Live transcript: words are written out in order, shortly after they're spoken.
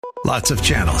Lots of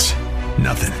channels,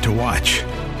 nothing to watch,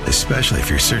 especially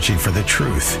if you're searching for the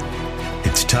truth.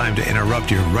 It's time to interrupt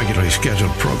your regularly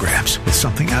scheduled programs with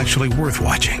something actually worth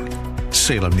watching.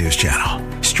 Salem News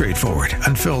Channel. Straightforward,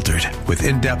 unfiltered, with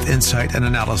in-depth insight and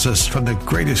analysis from the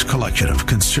greatest collection of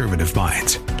conservative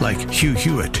minds like Hugh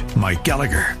Hewitt, Mike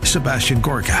Gallagher, Sebastian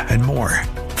Gorka, and more.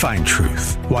 Find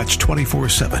truth. Watch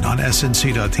 24/7 on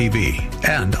snc.tv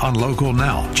and on Local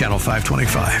Now, Channel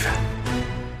 525.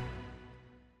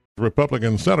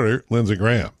 Republican Senator Lindsey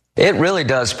Graham. It really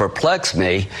does perplex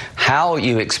me how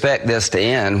you expect this to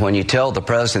end when you tell the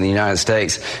President of the United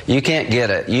States you can't get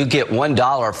it. You get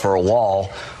 $1 for a wall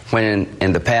when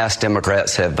in the past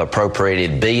Democrats have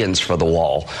appropriated billions for the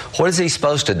wall. What is he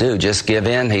supposed to do? Just give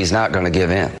in? He's not going to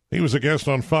give in. He was a guest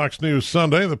on Fox News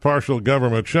Sunday. The partial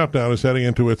government shutdown is heading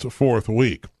into its fourth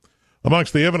week.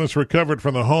 Amongst the evidence recovered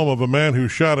from the home of a man who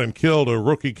shot and killed a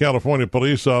rookie California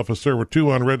police officer were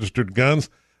 2 unregistered guns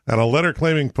and a letter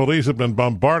claiming police had been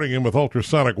bombarding him with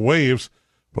ultrasonic waves.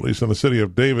 Police in the city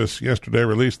of Davis yesterday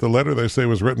released the letter they say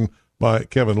was written by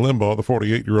Kevin Limbaugh. The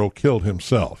 48-year-old killed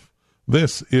himself.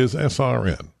 This is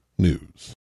SRN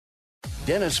News.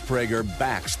 Dennis Prager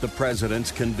backs the president's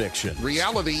conviction.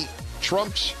 Reality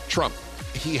trumps Trump.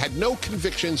 He had no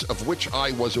convictions of which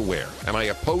I was aware, and I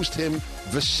opposed him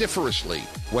vociferously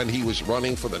when he was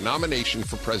running for the nomination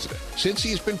for president. Since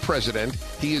he's been president,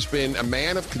 he has been a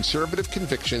man of conservative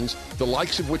convictions, the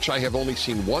likes of which I have only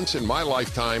seen once in my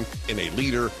lifetime in a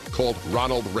leader called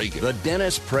Ronald Reagan. The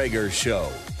Dennis Prager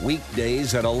Show,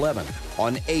 weekdays at 11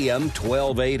 on AM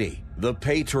 1280. The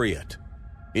Patriot.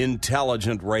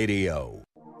 Intelligent radio.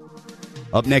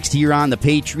 Up next here on The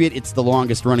Patriot, it's the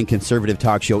longest-running conservative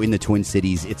talk show in the Twin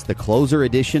Cities. It's the closer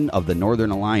edition of the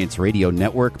Northern Alliance Radio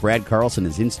Network. Brad Carlson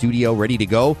is in studio, ready to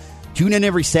go. Tune in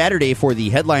every Saturday for the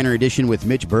headliner edition with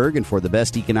Mitch Berg, and for the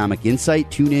best economic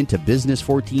insight, tune in to Business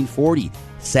 1440.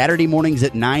 Saturday mornings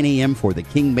at 9 a.m. for the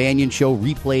King Banyan Show,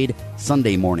 replayed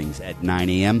Sunday mornings at 9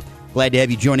 a.m. Glad to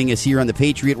have you joining us here on The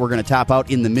Patriot. We're going to top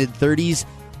out in the mid-30s.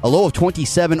 A low of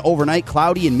 27 overnight,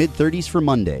 cloudy, and mid-30s for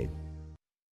Monday.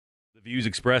 The views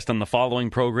expressed on the following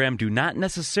program do not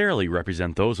necessarily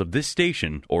represent those of this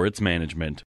station or its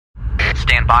management.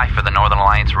 Stand by for the Northern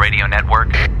Alliance Radio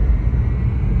Network.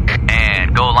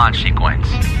 And go launch sequence.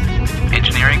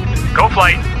 Engineering, go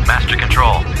flight. Master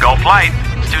control, go flight.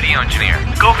 Studio engineer,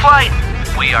 go flight.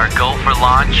 We are go for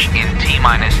launch in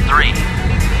T-minus 3, 2,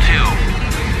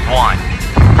 1.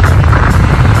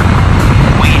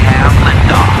 We have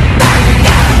liftoff.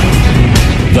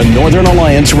 The Northern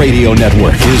Alliance Radio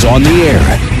Network is on the air.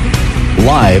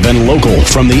 Live and local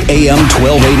from the AM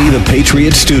 1280 The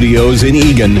Patriot Studios in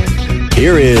Eagan.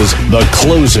 Here is the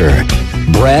closer,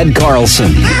 Brad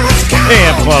Carlson.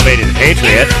 AM 1280 The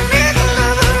Patriot.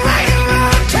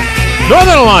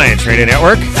 Northern Alliance Radio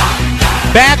Network.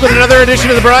 Back with another edition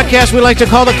of the broadcast we like to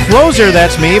call The Closer.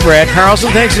 That's me, Brad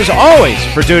Carlson. Thanks as always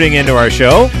for tuning into our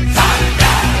show.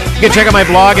 You can check out my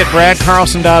blog at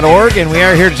bradcarlson.org, and we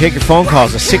are here to take your phone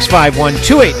calls at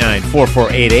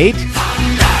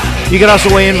 651-289-4488. You can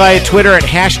also weigh in via Twitter at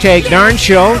hashtag Narn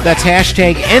Show. That's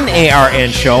hashtag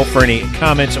NARN Show for any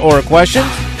comments or questions.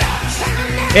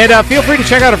 And feel free to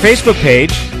check out our Facebook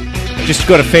page. Just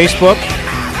go to Facebook,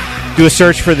 do a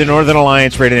search for the Northern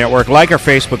Alliance Radio Network, like our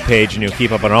Facebook page, and you'll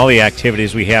keep up on all the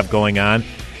activities we have going on.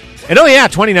 And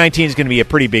 2019 is going to be a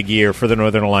pretty big year for the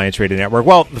Northern Alliance Radio Network.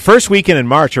 Well, the first weekend in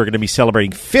March, we're going to be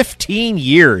celebrating 15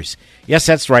 years. Yes,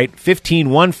 that's right, 15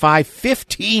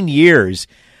 years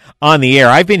on the air.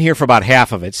 I've been here for about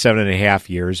half of it, 7.5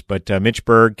 years. But Mitch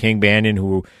Berg, King Banyan,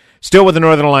 who still with the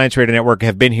Northern Alliance Radio Network,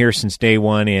 have been here since day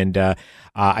one. And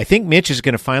I think Mitch is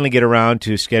going to finally get around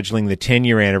to scheduling the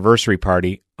 10-year anniversary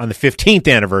party on the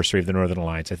 15th anniversary of the Northern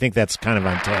Alliance. I think that's kind of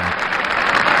on tap.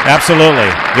 Absolutely.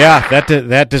 Yeah,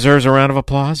 that deserves a round of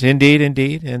applause.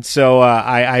 Indeed. And so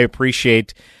I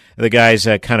appreciate the guys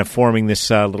kind of forming this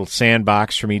little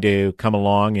sandbox for me to come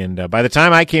along. And by the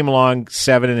time I came along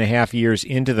 7.5 years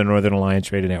into the Northern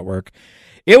Alliance Radio Network,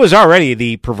 it was already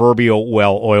the proverbial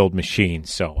well-oiled machine.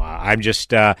 So I'm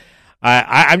just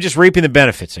reaping the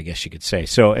benefits, I guess you could say.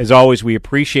 So as always, we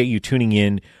appreciate you tuning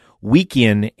in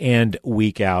and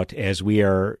week out as we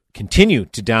continue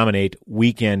to dominate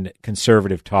weekend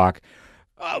conservative talk,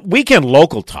 weekend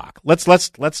local talk. Let's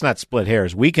not split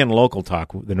hairs. Weekend local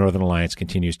talk. The Northern Alliance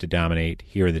continues to dominate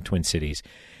here in the Twin Cities,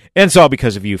 and it's all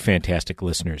because of you, fantastic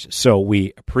listeners. So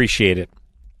we appreciate it.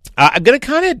 I'm going to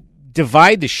kind of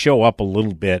divide the show up a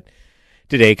little bit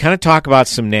today. Kind of talk about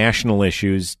some national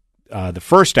issues. The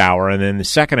first hour, and then the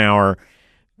second hour,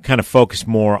 kind of focus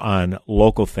more on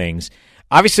local things.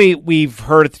 Obviously, we've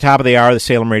heard at the top of the hour, the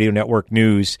Salem Radio Network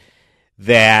news,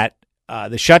 that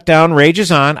the shutdown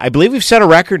rages on. I believe we've set a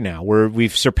record now where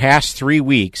we've surpassed 3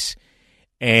 weeks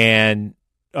and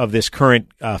of this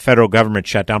current federal government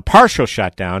shutdown, partial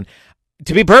shutdown.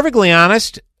 To be perfectly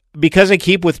honest, because I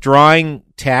keep withdrawing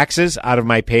taxes out of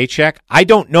my paycheck, I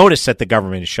don't notice that the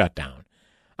government is shut down.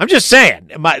 I'm just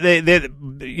saying,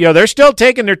 they're still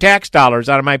taking their tax dollars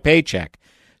out of my paycheck.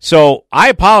 So I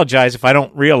apologize if I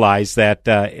don't realize that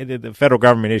the federal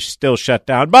government is still shut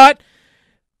down. But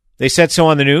they said so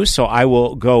on the news, so I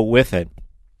will go with it.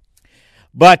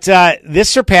 But this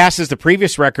surpasses the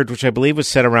previous record, which I believe was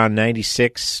set around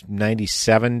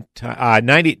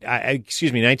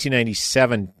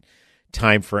 1997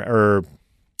 time for, or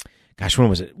gosh, when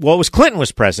was it? Well, it was Clinton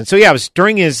was president. So yeah, it was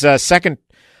during his second,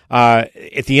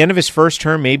 at the end of his first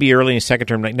term, maybe early in his second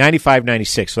term, like 95,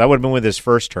 96. So that would have been with his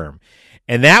first term.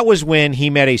 And that was when he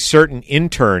met a certain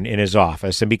intern in his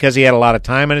office. And because he had a lot of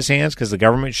time on his hands because the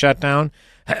government shut down,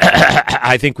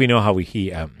 I think we know how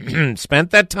he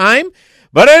spent that time.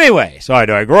 But anyway, so I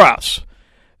digress.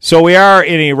 So we are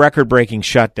in a record-breaking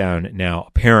shutdown now,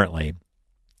 apparently.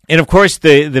 And, of course,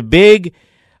 the big,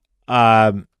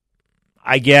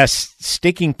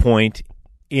 sticking point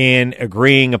in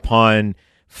agreeing upon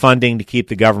funding to keep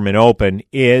the government open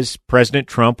is President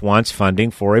Trump wants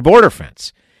funding for a border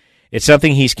fence. It's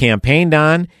something he's campaigned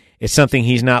on. It's something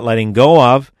he's not letting go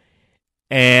of.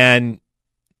 And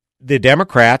the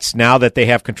Democrats, now that they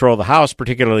have control of the House,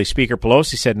 particularly Speaker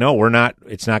Pelosi, said, no, we're not.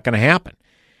 It's not going to happen.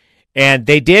 And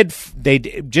they did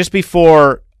just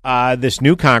before this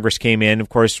new Congress came in. Of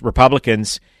course,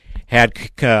 Republicans had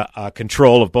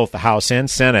control of both the House and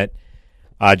Senate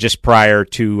just prior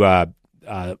to a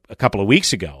couple of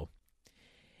weeks ago.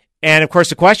 And, of course,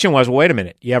 the question was, well, wait a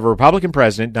minute. You have a Republican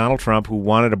president, Donald Trump, who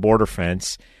wanted a border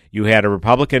fence. You had a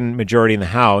Republican majority in the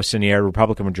House, and you had a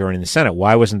Republican majority in the Senate.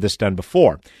 Why wasn't this done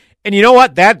before? And you know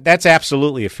what? That's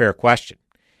absolutely a fair question.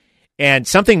 And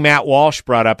something Matt Walsh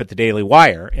brought up at the Daily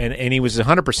Wire, and he was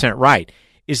 100% right,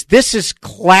 is this is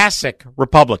classic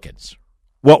Republicans,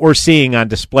 what we're seeing on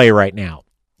display right now,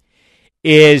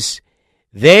 is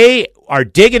they are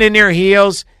digging in their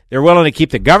heels. They're willing to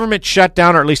keep the government shut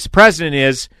down, or at least the president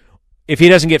is, if he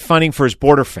doesn't get funding for his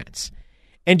border fence.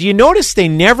 And do you notice they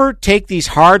never take these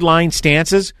hardline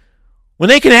stances when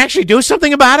they can actually do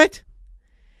something about it?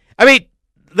 I mean,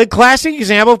 the classic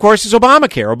example, of course, is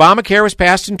Obamacare. Obamacare was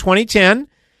passed in 2010,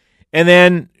 and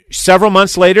then several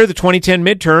months later, the 2010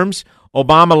 midterms,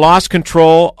 Obama lost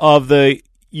control of the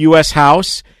U.S.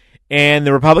 House, and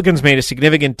the Republicans made a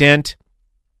significant dent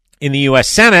in the U.S.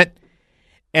 Senate.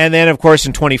 And then, of course,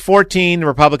 in 2014, the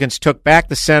Republicans took back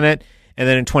the Senate. And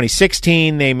then in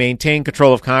 2016, they maintained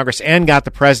control of Congress and got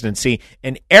the presidency.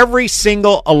 And every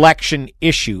single election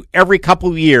issue, every couple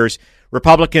of years,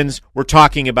 Republicans were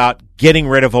talking about getting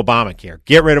rid of Obamacare.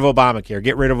 Get rid of Obamacare.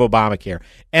 Get rid of Obamacare.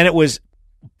 And it was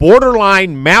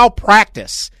borderline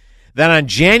malpractice that on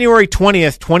January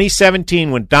 20th,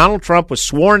 2017, when Donald Trump was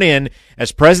sworn in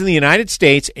as President of the United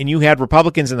States, and you had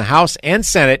Republicans in the House and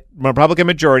Senate, Republican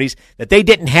majorities, that they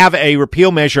didn't have a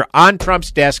repeal measure on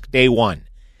Trump's desk day one.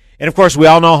 And, of course, we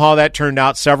all know how that turned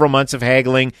out, several months of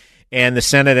haggling, and the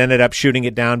Senate ended up shooting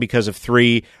it down because of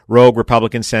 3 rogue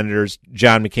Republican senators.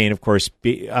 John McCain, of course,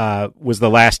 was the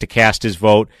last to cast his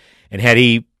vote, and had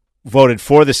he voted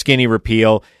for the skinny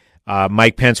repeal,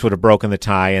 Mike Pence would have broken the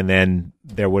tie, and then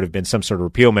there would have been some sort of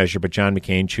repeal measure, but John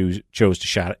McCain chose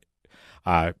to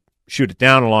shoot it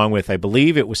down, along with, I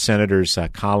believe it was Senators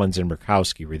Collins and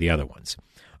Murkowski were the other ones,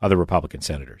 other Republican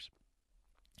senators.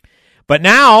 But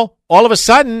now, all of a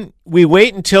sudden, we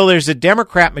wait until there's a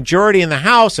Democrat majority in the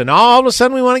House, and all of a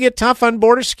sudden we want to get tough on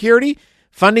border security,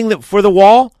 funding for the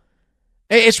wall.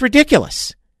 It's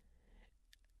ridiculous.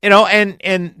 You know,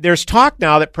 and there's talk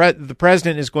now that the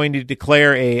president is going to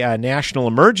declare a national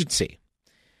emergency.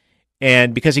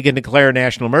 And because he can declare a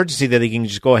national emergency, that he can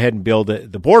just go ahead and build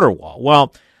the border wall.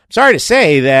 Well, I'm sorry to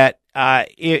say that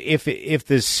if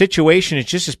the situation is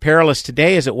just as perilous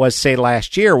today as it was, say,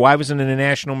 last year, why wasn't a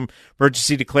national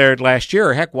emergency declared last year?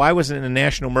 Or heck, why wasn't a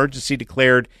national emergency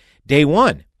declared day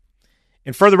one?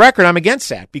 And for the record, I'm against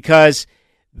that, because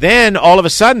then all of a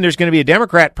sudden there's going to be a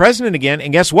Democrat president again,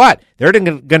 and guess what? They're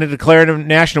going to declare a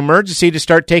national emergency to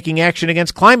start taking action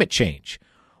against climate change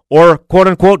or,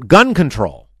 quote-unquote, gun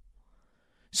control.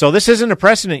 So this isn't a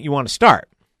precedent you want to start.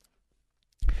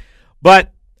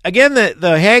 But again,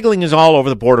 the haggling is all over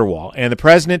the border wall, and the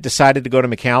president decided to go to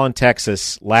McAllen,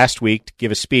 Texas last week to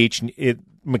give a speech.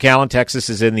 McAllen, Texas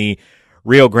is in the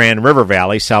Rio Grande River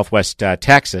Valley, southwest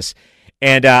Texas.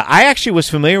 And I actually was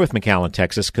familiar with McAllen,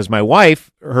 Texas, because my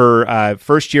wife, her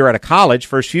first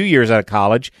few years out of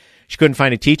college, she couldn't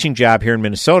find a teaching job here in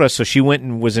Minnesota, so she went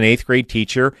and was an 8th grade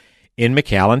teacher in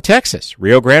McAllen, Texas,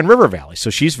 Rio Grande River Valley. So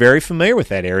she's very familiar with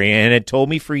that area and had told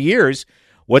me for years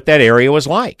what that area was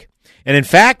like. And in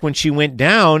fact, when she went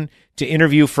down to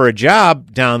interview for a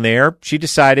job down there, she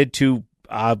decided to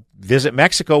visit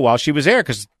Mexico while she was there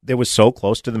because it was so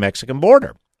close to the Mexican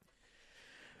border.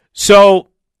 So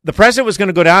the president was going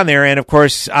to go down there, and of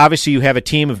course, obviously, you have a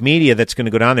team of media that's going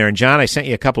to go down there. And John, I sent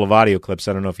you a couple of audio clips.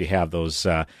 I don't know if you have those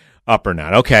up or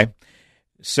not. Okay.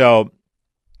 So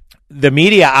the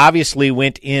media obviously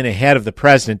went in ahead of the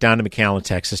president down to McAllen,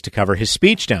 Texas to cover his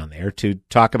speech down there to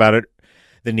talk about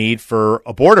the need for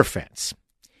a border fence.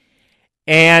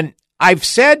 And I've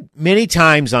said many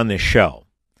times on this show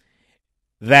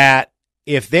that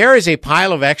if there is a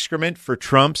pile of excrement for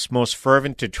Trump's most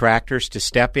fervent detractors to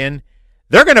step in,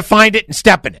 they're going to find it and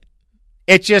step in it.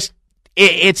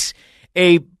 It's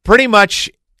a pretty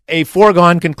much a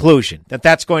foregone conclusion that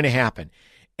that's going to happen.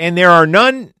 And there are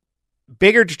none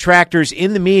bigger detractors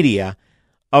in the media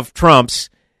of Trump's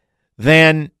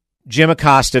than Jim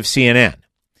Acosta of CNN.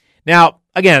 Now,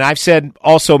 again, I've said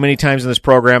also many times in this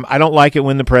program, I don't like it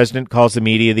when the president calls the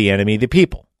media the enemy of the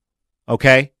people.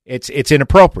 Okay? It's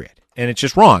inappropriate, and it's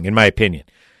just wrong, in my opinion.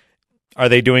 Are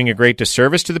they doing a great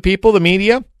disservice to the people, the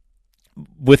media,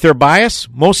 with their bias?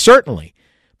 Most certainly.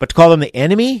 But to call them the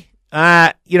enemy,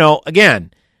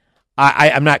 again,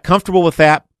 I'm not comfortable with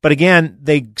that. But again,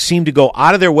 they seem to go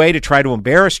out of their way to try to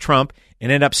embarrass Trump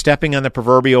and end up stepping on the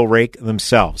proverbial rake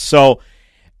themselves. So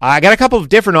I got a couple of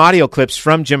different audio clips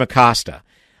from Jim Acosta.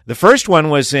 The first one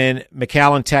was in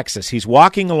McAllen, Texas. He's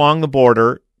walking along the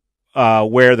border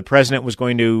where the president was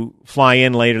going to fly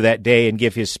in later that day and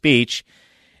give his speech.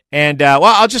 And,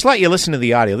 I'll just let you listen to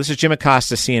the audio. This is Jim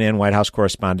Acosta, CNN White House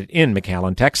correspondent in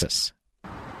McAllen, Texas.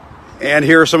 And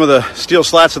here are some of the steel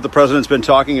slats that the president's been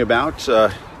talking about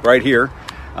right here.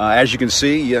 As you can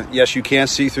see, yes, you can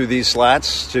see through these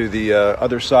slats to the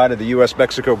other side of the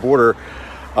U.S.-Mexico border.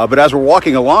 But as we're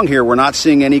walking along here, we're not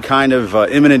seeing any kind of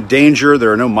imminent danger.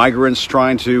 There are no migrants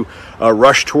trying to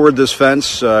rush toward this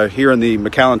fence here in the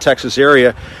McAllen, Texas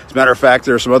area. As a matter of fact,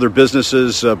 there are some other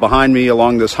businesses behind me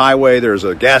along this highway. There's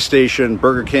a gas station,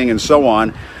 Burger King, and so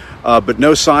on. But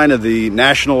no sign of the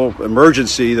national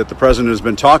emergency that the president has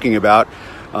been talking about.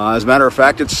 As a matter of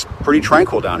fact, it's pretty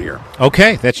tranquil down here.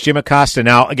 Okay, that's Jim Acosta.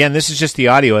 Now, again, this is just the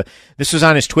audio. This was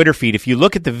on his Twitter feed. If you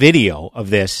look at the video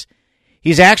of this,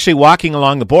 he's actually walking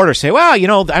along the border, say, well, I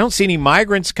don't see any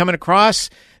migrants coming across.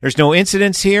 There's no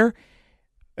incidents here.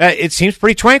 It seems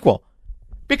pretty tranquil.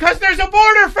 Because there's a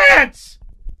border fence!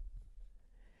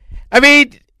 I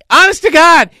mean, honest to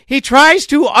God, he tries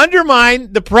to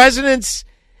undermine the president's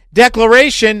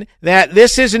declaration that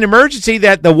this is an emergency,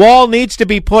 that the wall needs to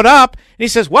be put up. And he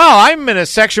says, well, I'm in a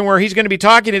section where he's going to be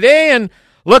talking today, and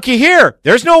looky here,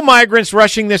 there's no migrants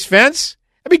rushing this fence.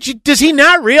 I mean, does he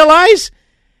not realize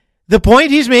the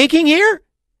point he's making here?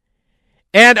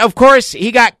 And, of course,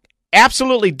 he got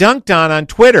absolutely dunked on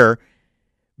Twitter,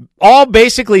 all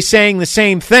basically saying the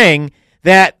same thing,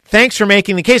 that thanks for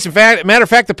making the case. In fact, matter of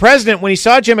fact, the president, when he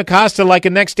saw Jim Acosta like the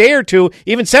next day or two,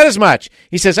 even said as much.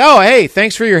 He says, oh, hey,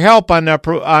 thanks for your help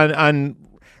on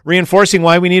reinforcing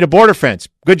why we need a border fence.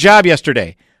 Good job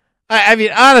yesterday. I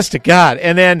mean, honest to God.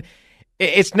 And then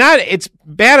it's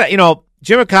bad.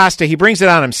 Jim Acosta, he brings it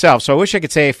on himself. So I wish I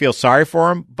could say I feel sorry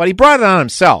for him, but he brought it on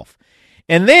himself.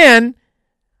 And then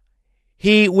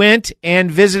he went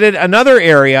and visited another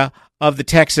area of the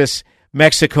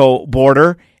Texas-Mexico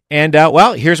border. And,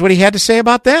 here's what he had to say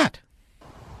about that.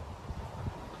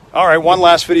 All right, one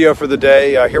last video for the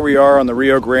day. Here we are on the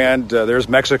Rio Grande. There's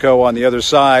Mexico on the other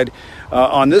side.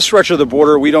 On this stretch of the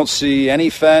border, we don't see any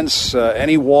fence,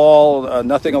 any wall,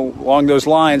 nothing along those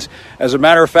lines. As a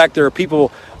matter of fact, there are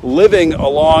people living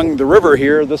along the river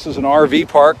here. This is an RV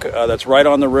park that's right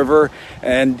on the river.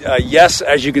 And, yes,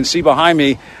 as you can see behind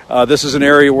me, this is an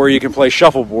area where you can play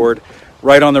shuffleboard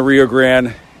right on the Rio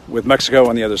Grande with Mexico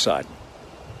on the other side.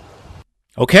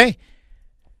 Okay.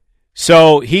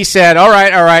 So he said, all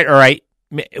right.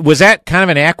 Was that kind of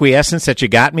an acquiescence that you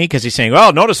got me? Because he's saying,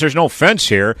 well, notice there's no fence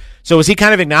here. So was he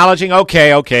kind of acknowledging,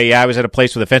 okay, yeah, I was at a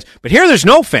place with a fence. But here there's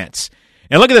no fence.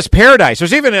 And look at this paradise.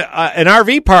 There's even an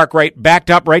RV park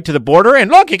backed up right to the border. And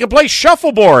look, you can play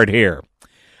shuffleboard here.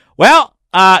 Well,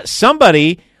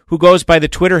 somebody who goes by the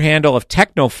Twitter handle of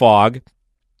Technofog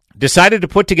decided to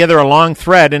put together a long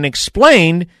thread and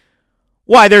explain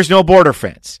why there's no border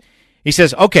fence. He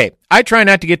says, okay, I try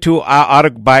not to get too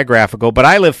autobiographical, but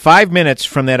I live 5 minutes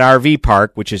from that RV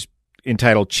park, which is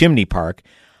entitled Chimney Park.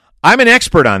 I'm an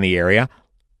expert on the area.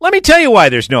 Let me tell you why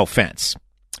there's no fence.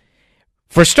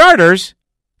 For starters,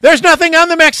 there's nothing on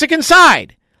the Mexican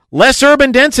side. Less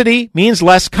urban density means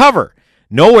less cover.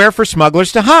 Nowhere for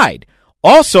smugglers to hide.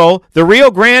 Also, the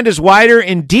Rio Grande is wider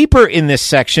and deeper in this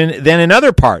section than in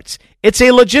other parts. It's a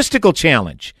logistical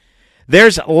challenge.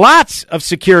 There's lots of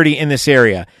security in this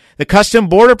area. The Custom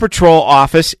Border Patrol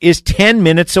office is 10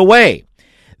 minutes away.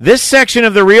 This section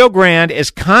of the Rio Grande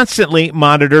is constantly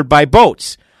monitored by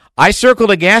boats. I circled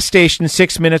a gas station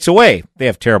 6 minutes away. They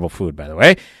have terrible food, by the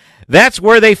way. That's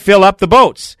where they fill up the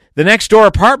boats. The next door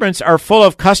apartments are full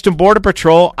of Custom Border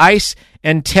Patrol, ICE,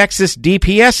 and Texas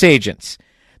DPS agents.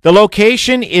 The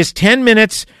location is 10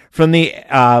 minutes from the,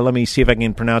 let me see if I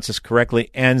can pronounce this correctly,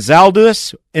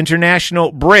 Anzaldúas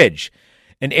International Bridge,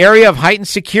 an area of heightened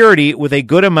security with a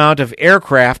good amount of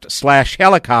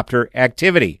aircraft/helicopter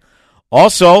activity.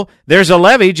 Also, there's a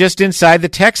levee just inside the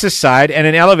Texas side and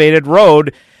an elevated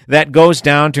road that goes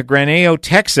down to Granillo,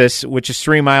 Texas, which is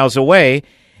 3 miles away,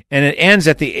 and it ends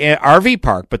at the RV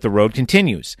park, but the road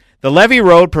continues. The levee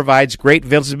road provides great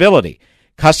visibility.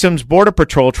 Customs Border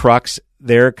Patrol trucks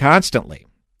there constantly.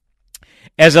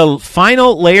 As a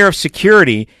final layer of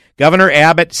security, Governor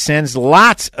Abbott sends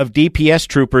lots of DPS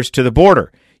troopers to the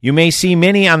border. You may see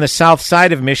many on the south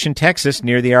side of Mission, Texas,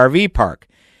 near the RV park.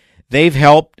 They've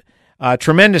helped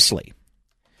tremendously.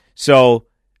 So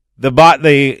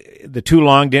the too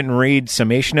long didn't read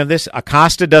summation of this.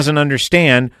 Acosta doesn't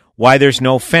understand why there's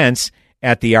no fence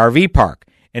at the RV park.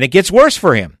 And it gets worse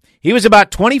for him. He was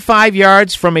about 25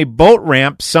 yards from a boat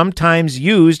ramp sometimes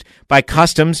used by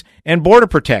Customs and Border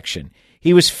Protection.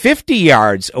 He was 50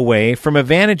 yards away from a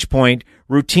vantage point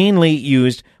routinely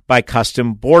used by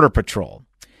Custom Border Patrol.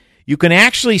 You can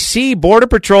actually see Border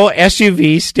Patrol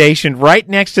SUVs stationed right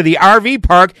next to the RV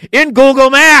park in Google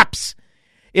Maps.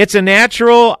 It's a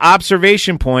natural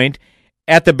observation point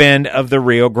at the bend of the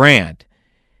Rio Grande.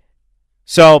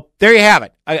 So there you have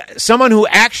it. Someone who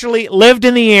actually lived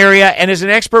in the area and is an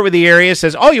expert with the area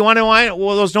says, oh, you want to know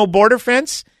well, there's no border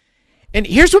fence? And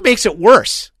here's what makes it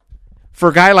worse for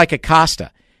a guy like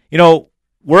Acosta. You know,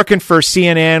 working for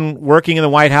CNN, working in the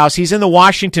White House, he's in the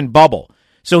Washington bubble.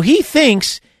 So he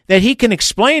thinks that he can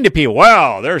explain to people,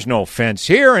 well, there's no fence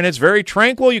here, and it's very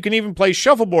tranquil. You can even play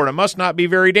shuffleboard. It must not be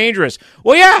very dangerous.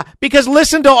 Well, yeah, because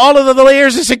listen to all of the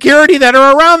layers of security that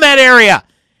are around that area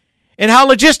and how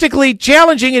logistically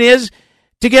challenging it is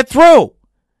to get through.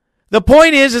 The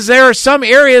point is there are some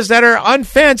areas that are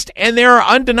unfenced, and there are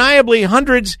undeniably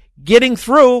hundreds getting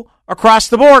through across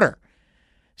the border.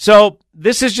 So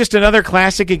this is just another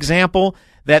classic example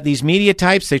that these media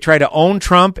types, they try to own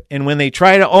Trump, and when they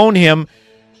try to own him,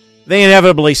 they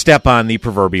inevitably step on the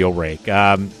proverbial rake.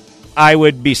 I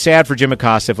would be sad for Jim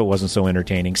Acosta if it wasn't so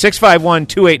entertaining.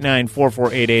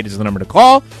 651-289-4488 is the number to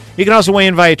call. You can also weigh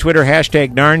in via Twitter,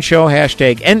 hashtag NARN Show,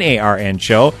 hashtag NARN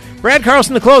Show. Brad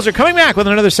Carlson, the closer, coming back with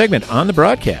another segment on the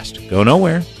broadcast. Go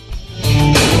nowhere.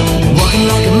 Walking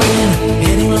like a man,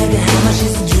 hitting like a hammer.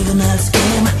 She's a juvenile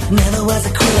scam. Never was a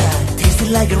quitter,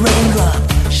 tasted like a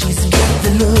raindrop. She's got the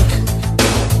look.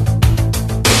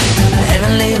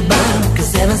 Heavenly bound,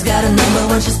 cause heaven's got a number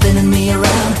when she's spinning me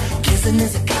around. Kissing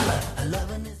is a color, a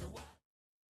loving is a...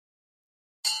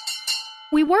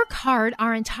 We work hard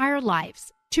our entire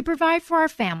lives to provide for our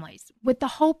families with the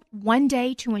hope one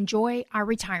day to enjoy our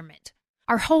retirement.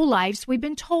 Our whole lives we've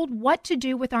been told what to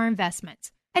do with our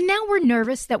investments, and now we're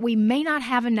nervous that we may not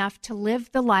have enough to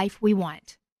live the life we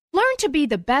want. Learn to be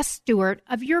the best steward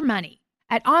of your money.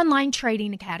 At Online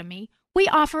Trading Academy, we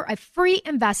offer a free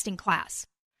investing class.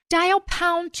 Dial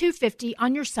pound 250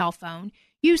 on your cell phone,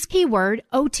 use keyword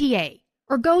OTA,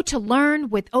 or go to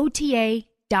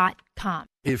learnwithota.com.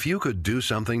 If you could do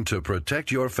something to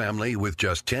protect your family with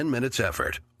just 10 minutes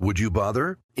effort, would you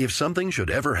bother? If something should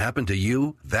ever happen to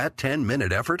you, that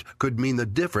 10-minute effort could mean the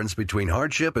difference between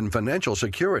hardship and financial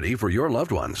security for your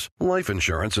loved ones. Life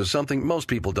insurance is something most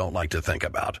people don't like to think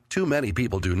about. Too many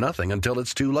people do nothing until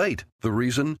it's too late. The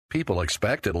reason? People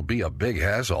expect it'll be a big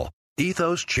hassle.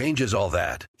 Ethos changes all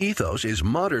that. Ethos is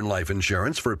modern life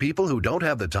insurance for people who don't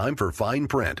have the time for fine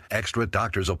print, extra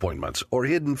doctor's appointments, or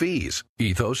hidden fees.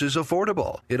 Ethos is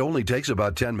affordable. It only takes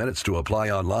about 10 minutes to apply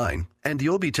online, and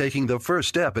you'll be taking the first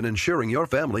step in ensuring your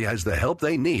family has the help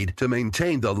they need to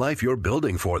maintain the life you're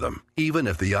building for them, even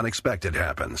if the unexpected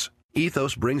happens.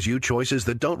 Ethos brings you choices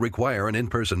that don't require an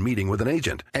in-person meeting with an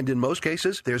agent, and in most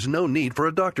cases, there's no need for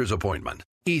a doctor's appointment.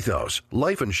 Ethos,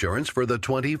 life insurance for the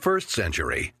 21st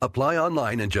century. Apply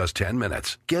online in just 10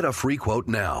 minutes. Get a free quote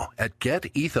now at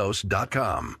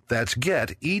getethos.com. That's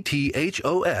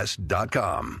getethos.com.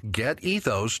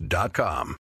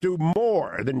 Getethos.com. Do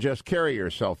more than just carry your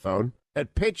cell phone.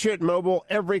 At Patriot Mobile,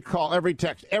 every call, every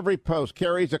text, every post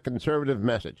carries a conservative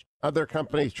message. Other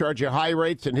companies charge you high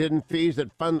rates and hidden fees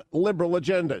that fund liberal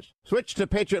agendas. Switch to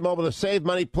Patriot Mobile to save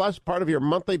money, plus part of your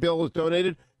monthly bill is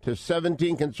donated to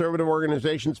 17 conservative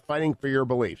organizations fighting for your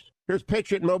beliefs. Here's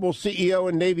Patriot Mobile CEO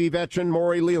and Navy veteran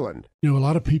Maury Leland. You know, a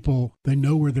lot of people, they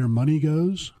know where their money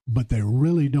goes, but they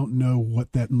really don't know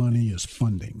what that money is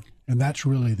funding. And that's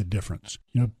really the difference.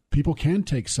 You know, people can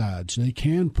take sides. They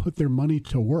can put their money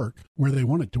to work where they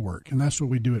want it to work. And that's what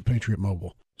we do at Patriot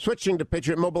Mobile. Switching to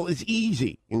Patriot Mobile is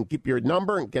easy. You can keep your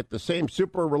number and get the same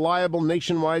super reliable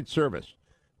nationwide service.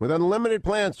 With unlimited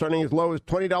plans starting as low as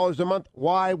 $20 a month,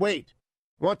 why wait?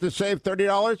 Want to save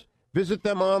 $30? Visit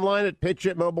them online at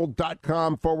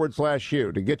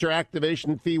patriotmobile.com/Hugh to get your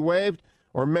activation fee waived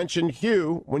or mention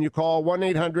Hugh when you call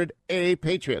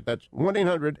 1-800-A-PATRIOT. That's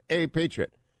 1-800-A-PATRIOT.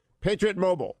 Patriot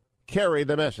Mobile. Carry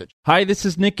the message. Hi, this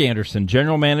is Nick Anderson,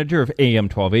 General Manager of AM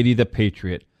 1280 The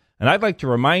Patriot. And I'd like to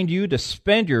remind you to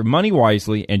spend your money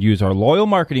wisely and use our loyal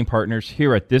marketing partners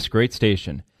here at this great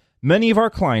station. Many of our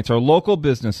clients are local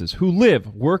businesses who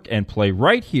live, work, and play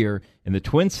right here in the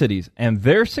Twin Cities, and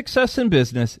their success in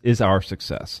business is our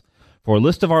success. For a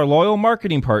list of our loyal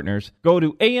marketing partners, go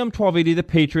to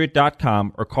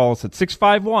am1280thepatriot.com or call us at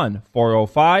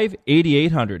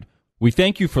 651-405-8800. We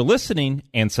thank you for listening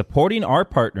and supporting our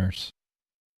partners.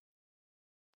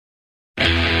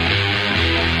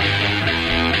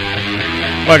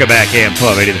 Welcome back, AM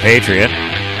 1280 The Patriot.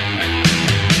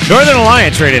 Northern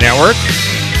Alliance Radio Network.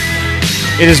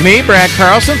 It is me, Brad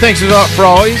Carlson. Thanks as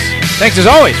always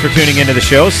for tuning into the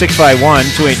show.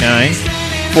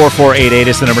 651-289-4488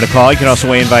 is the number to call. You can also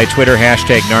weigh in via Twitter,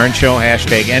 hashtag NARN Show,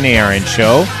 hashtag NARN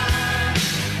Show.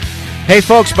 Hey,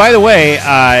 folks, by the way,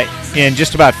 in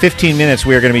just about 15 minutes,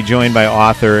 we are going to be joined by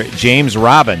author James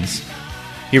Robbins.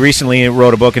 He recently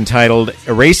wrote a book entitled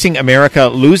Erasing America,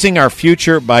 Losing Our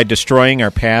Future by Destroying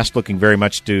Our Past. Looking very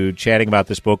much to chatting about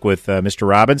this book with Mr.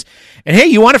 Robbins. And hey,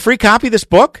 you want a free copy of this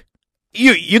book?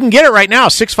 You can get it right now.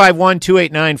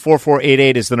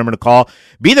 651-289-4488 is the number to call.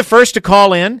 Be the first to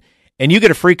call in, and you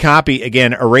get a free copy.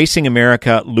 Again, Erasing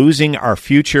America, Losing Our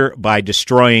Future by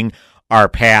Destroying Our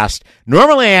Past.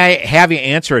 Normally, I have you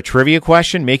answer a trivia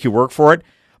question, make you work for it,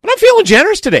 but I'm feeling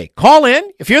generous today. Call in.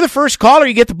 If you're the first caller,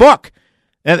 you get the book.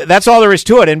 And that's all there is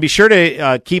to it. And be sure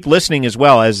to keep listening as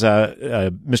well, as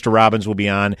Mr. Robbins will be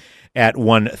on at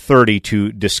 1:30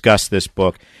 to discuss this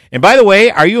book. And by the way,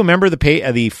 are you a member of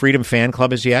the Freedom Fan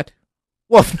Club as yet?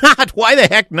 Well, if not, why the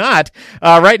heck not?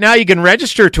 Right now, you can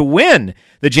register to win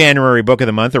the January Book of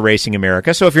the Month, Erasing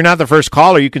America. So if you're not the first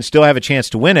caller, you can still have a chance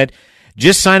to win it.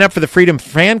 Just sign up for the Freedom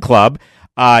Fan Club.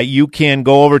 You can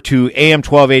go over to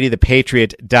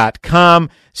am1280thepatriot.com,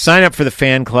 sign up for the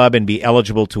fan club, and be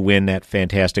eligible to win that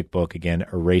fantastic book. Again,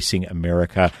 Erasing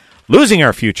America, Losing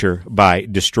Our Future by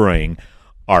Destroying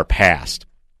Our Past.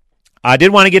 I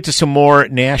did want to get to some more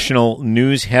national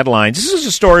news headlines. This is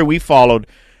a story we followed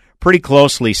pretty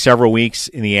closely several weeks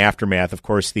in the aftermath. Of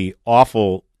course, the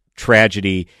awful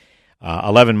tragedy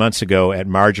 11 months ago at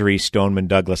Marjorie Stoneman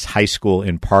Douglas High School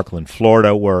in Parkland,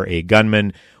 Florida, where a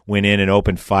gunman went in and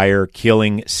opened fire,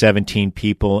 killing 17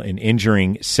 people and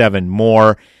injuring 7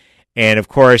 more. And, of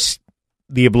course,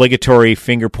 the obligatory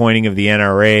finger-pointing of the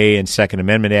NRA and Second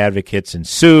Amendment advocates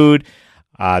ensued.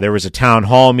 There was a town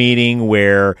hall meeting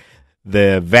where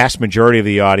the vast majority of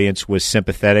the audience was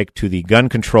sympathetic to the gun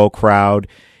control crowd.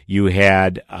 You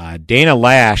had Dana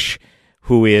Lash,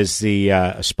 who is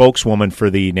the spokeswoman for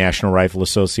the National Rifle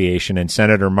Association, and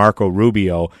Senator Marco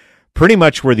Rubio, pretty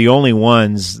much were the only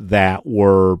ones that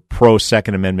were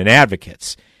pro-Second Amendment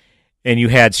advocates. And you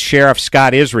had Sheriff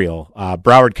Scott Israel,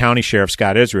 Broward County Sheriff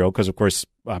Scott Israel, because, of course,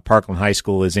 Parkland High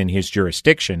School is in his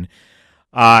jurisdiction.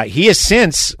 He has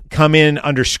since come in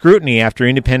under scrutiny after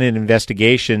independent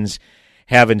investigations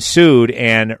have ensued,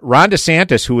 and Ron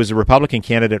DeSantis, who was a Republican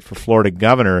candidate for Florida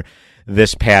governor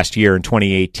this past year in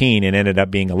 2018 and ended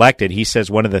up being elected, he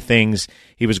says one of the things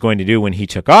he was going to do when he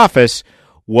took office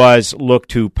was look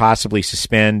to possibly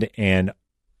suspend and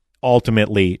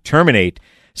ultimately terminate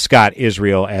Scott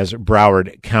Israel as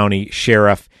Broward County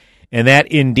Sheriff. And that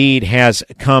indeed has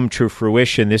come to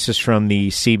fruition. This is from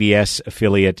the CBS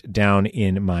affiliate down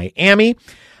in Miami.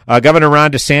 Governor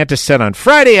Ron DeSantis said on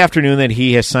Friday afternoon that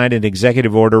he has signed an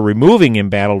executive order removing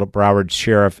embattled Broward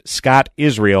Sheriff Scott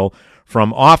Israel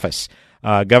from office.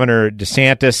 Governor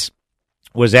DeSantis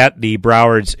was at the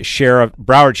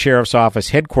Broward Sheriff's Office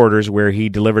headquarters, where he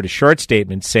delivered a short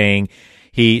statement saying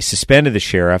he suspended the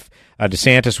sheriff.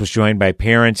 DeSantis was joined by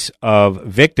parents of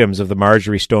victims of the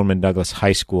Marjorie Stoneman Douglas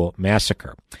High School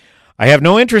massacre. I have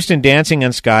no interest in dancing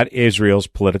on Scott Israel's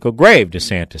political grave,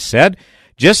 DeSantis said.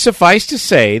 Just suffice to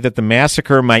say that the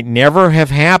massacre might never have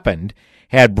happened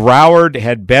had Broward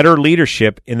had better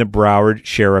leadership in the Broward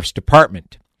Sheriff's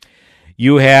Department.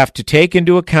 You have to take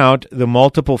into account the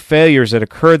multiple failures that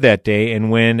occurred that day, and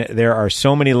when there are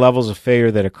so many levels of failure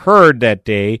that occurred that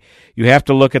day, you have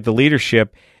to look at the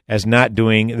leadership as not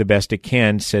doing the best it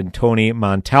can, said Tony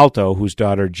Montalto, whose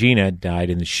daughter Gina died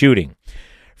in the shooting.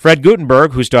 Fred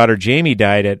Gutenberg, whose daughter Jamie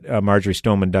died at Marjory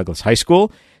Stoneman Douglas High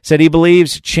School, said he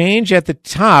believes change at the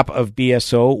top of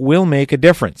BSO will make a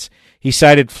difference. He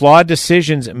cited flawed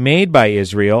decisions made by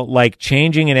Israel, like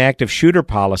changing an active shooter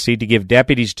policy to give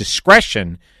deputies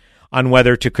discretion on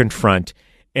whether to confront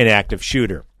an active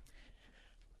shooter.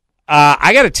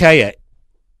 I got to tell you,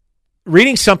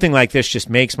 reading something like this just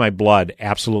makes my blood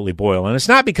absolutely boil. And it's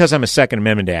not because I'm a Second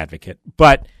Amendment advocate,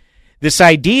 but this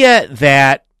idea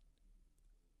that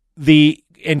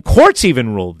and courts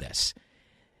even ruled this,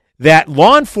 that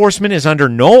law enforcement is under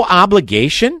no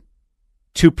obligation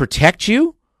to protect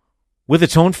you with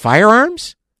its own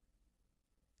firearms.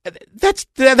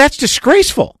 That's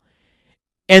disgraceful.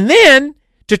 And then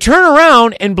to turn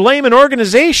around and blame an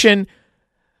organization,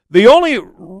 the only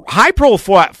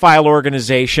high-profile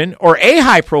organization or a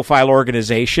high-profile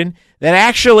organization that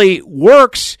actually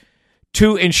works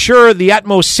to ensure the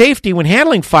utmost safety when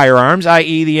handling firearms,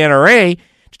 i.e. the NRA,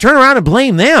 to turn around and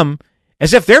blame them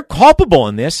as if they're culpable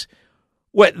in this.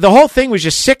 The whole thing was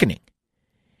just sickening.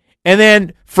 And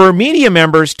then for media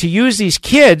members to use these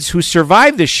kids who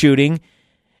survived this shooting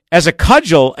as a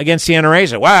cudgel against the NRA,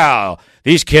 say, wow,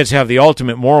 these kids have the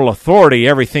ultimate moral authority,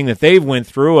 everything that they've went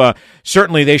through,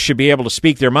 certainly they should be able to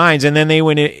speak their minds. And then they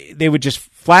would just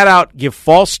flat out give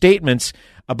false statements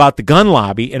about the gun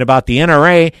lobby and about the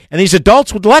NRA, and these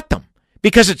adults would let them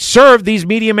because it served these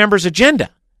media members' agenda.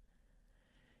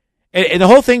 And the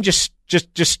whole thing just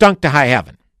stunk to high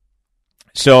heaven.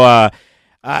 So,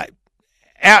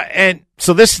 and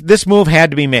so this move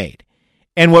had to be made.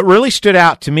 And what really stood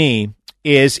out to me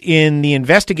is in the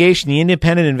investigation, the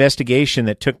independent investigation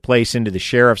that took place into the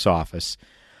sheriff's office,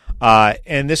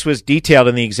 and this was detailed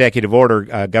in the executive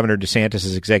order, Governor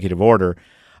DeSantis' executive order.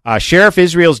 Sheriff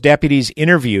Israel's deputies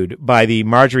interviewed by the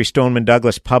Marjory Stoneman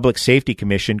Douglas Public Safety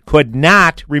Commission could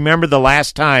not remember the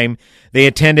last time they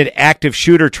attended active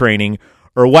shooter training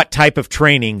or what type of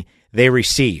training they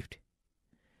received.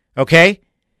 Okay?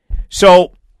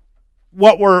 So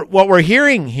what we're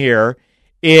hearing here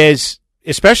is,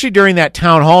 especially during that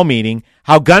town hall meeting,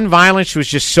 how gun violence was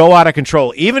just so out of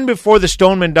control. Even before the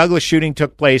Stoneman Douglas shooting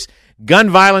took place, gun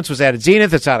violence was at its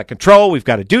zenith. It's out of control. We've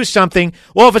got to do something.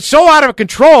 Well, if it's so out of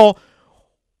control,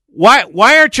 why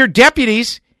aren't your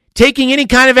deputies taking any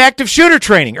kind of active shooter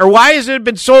training? Or why has it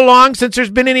been so long since there's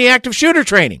been any active shooter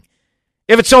training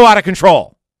if it's so out of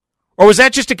control? Or was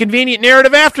that just a convenient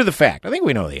narrative after the fact? I think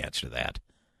we know the answer to that.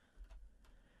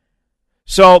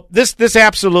 So this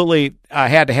absolutely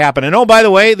had to happen. And oh, by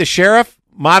the way, the sheriff,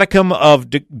 modicum of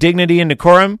dignity and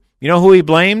decorum, you know who he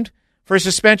blamed for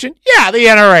suspension? Yeah, the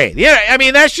NRA. Yeah, I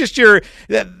mean that's just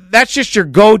your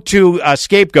go-to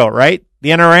scapegoat, right? The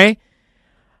NRA.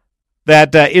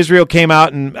 That Israel came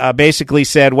out and basically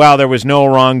said, "Well, there was no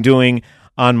wrongdoing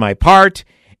on my part,"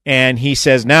 and he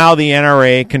says now the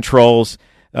NRA controls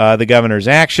the governor's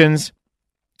actions.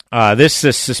 This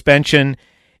suspension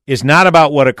is not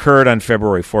about what occurred on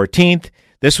February 14th.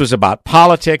 This was about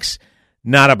politics,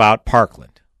 not about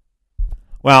Parkland.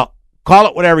 Well, call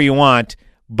it whatever you want,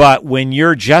 but when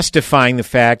you're justifying the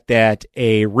fact that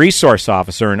a resource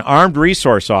officer, an armed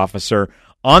resource officer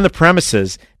on the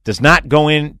premises does not go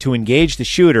in to engage the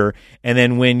shooter, and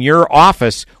then when your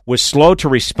office was slow to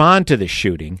respond to the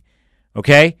shooting,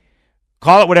 okay,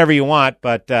 call it whatever you want,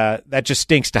 but that just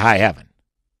stinks to high heaven.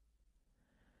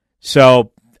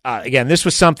 So, again, this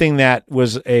was something that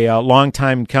was a long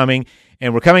time coming,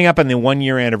 and we're coming up on the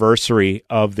 1-year anniversary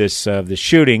of this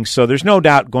shooting. So there's no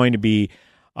doubt going to be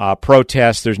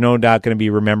protests. There's no doubt going to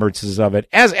be remembrances of it,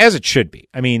 as it should be.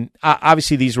 I mean,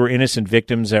 obviously these were innocent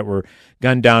victims that were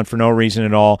gunned down for no reason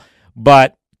at all.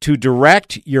 But to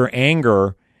direct your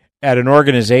anger at an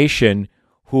organization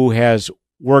who has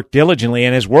worked diligently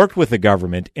and has worked with the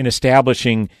government in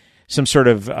establishing some sort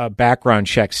of background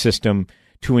check system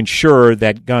to ensure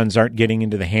that guns aren't getting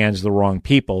into the hands of the wrong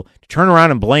people, to turn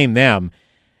around and blame them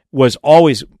was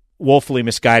always woefully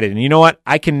misguided. And you know what?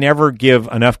 I can never give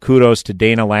enough kudos to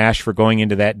Dana Lash for going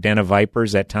into that den of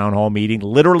vipers, that town hall meeting,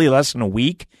 literally less than a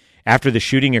week after the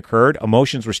shooting occurred.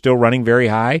 Emotions were still running very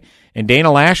high. And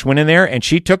Dana Lash went in there and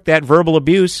she took that verbal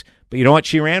abuse, but you know what?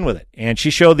 She ran with it. And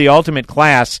she showed the ultimate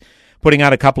class, putting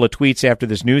out a couple of tweets after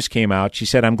this news came out. She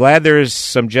said, "I'm glad there is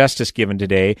some justice given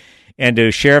today. And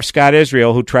to Sheriff Scott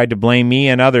Israel, who tried to blame me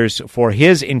and others for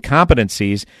his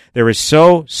incompetencies, there is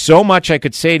so much I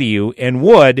could say to you and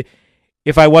would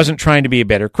if I wasn't trying to be a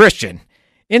better Christian.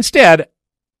 Instead,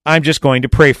 I'm just going to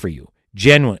pray for you.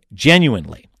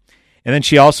 genuinely. And then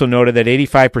she also noted that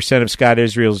 85% of Scott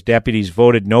Israel's deputies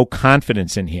voted no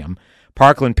confidence in him.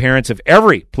 Parkland parents of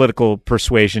every political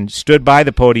persuasion stood by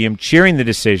the podium cheering the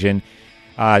decision.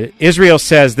 Israel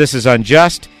says this is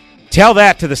unjust. Tell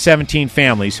that to the 17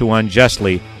 families who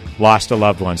unjustly lost a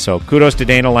loved one. So kudos to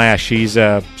Dana Lash. She's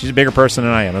a bigger person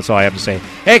than I am. That's all I have to say.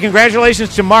 Hey,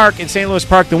 congratulations to Mark in St. Louis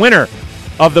Park, the winner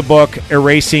of the book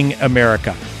Erasing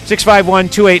America.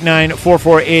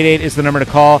 651-289-4488 is the number to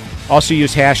call. Also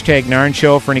use hashtag Narn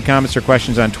Show for any comments or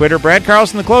questions on Twitter. Brad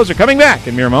Carlson, the closer, coming back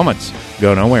in mere moments.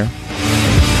 Go nowhere.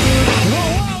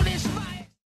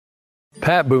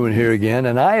 Pat Boone here again,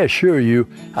 and I assure you,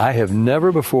 I have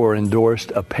never before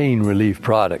endorsed a pain relief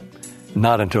product.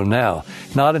 Not until now.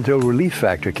 Not until Relief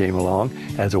Factor came along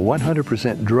as a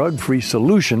 100% drug-free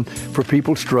solution for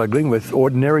people struggling with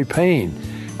ordinary pain.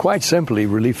 Quite simply,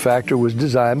 Relief Factor was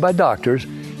designed by doctors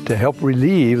to help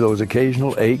relieve those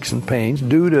occasional aches and pains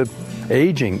due to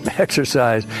aging,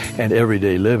 exercise, and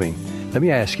everyday living. Let me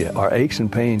ask you, are aches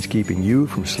and pains keeping you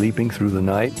from sleeping through the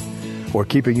night? Or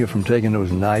keeping you from taking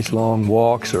those nice long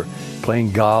walks or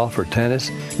playing golf or tennis?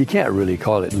 You can't really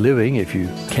call it living if you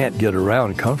can't get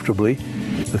around comfortably.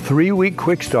 The 3-week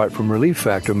quick start from Relief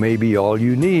Factor may be all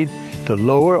you need to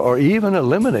lower or even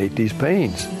eliminate these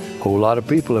pains. A whole lot of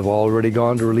people have already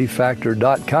gone to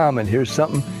ReliefFactor.com, and here's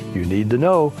something you need to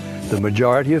know. The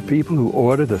majority of people who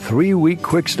order the 3-week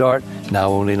quick start, now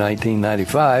only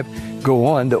 $19.95, go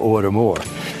on to order more.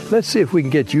 Let's see if we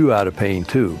can get you out of pain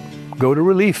too. Go to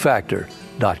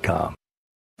ReliefFactor.com.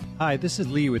 Hi, this is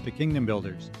Lee with the Kingdom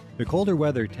Builders. The colder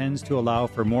weather tends to allow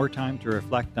for more time to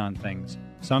reflect on things.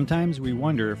 Sometimes we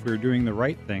wonder if we're doing the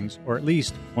right things, or at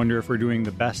least wonder if we're doing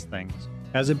the best things.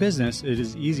 As a business, it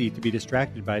is easy to be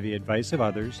distracted by the advice of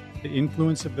others, the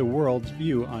influence of the world's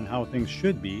view on how things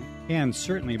should be, and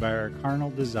certainly by our carnal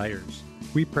desires.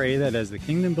 We pray that as the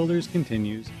Kingdom Builders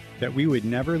continues, that we would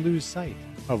never lose sight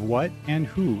of what and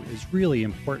who is really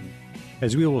important.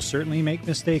 As we will certainly make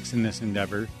mistakes in this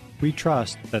endeavor, we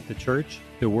trust that the Church,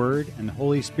 the Word, and the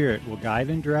Holy Spirit will guide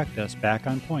and direct us back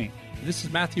on point. This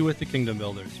is Matthew with the Kingdom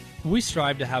Builders. We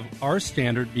strive to have our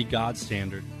standard be God's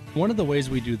standard. One of the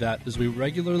ways we do that is we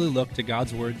regularly look to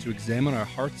God's Word to examine our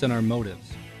hearts and our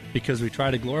motives, because we try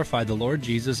to glorify the Lord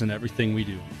Jesus in everything we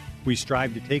do. We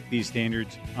strive to take these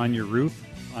standards on your roof,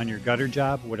 on your gutter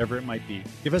job, whatever it might be.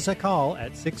 Give us a call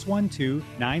at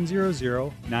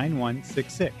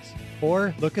 612-900-9166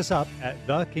 or look us up at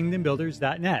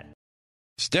thekingdombuilders.net.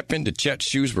 Step into Chet's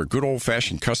Shoes, where good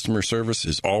old-fashioned customer service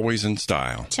is always in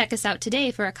style. Check us out today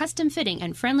for a custom fitting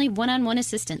and friendly one-on-one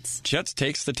assistance. Chet's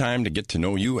takes the time to get to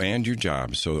know you and your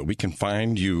job so that we can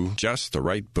find you just the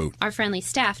right boot. Our friendly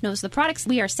staff knows the products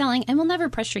we are selling and will never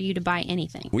pressure you to buy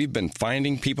anything. We've been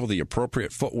finding people the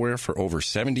appropriate footwear for over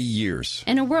 70 years.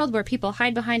 In a world where people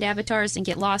hide behind avatars and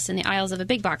get lost in the aisles of a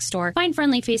big box store, find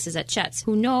friendly faces at Chet's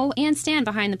who know and stand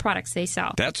behind the products they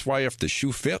sell. That's why if the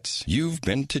shoe fits, you've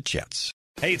been to Chet's.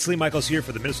 Hey, it's Lee Michaels here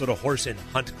for the Minnesota Horse and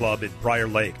Hunt Club in Prior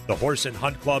Lake. The Horse and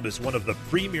Hunt Club is one of the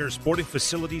premier sporting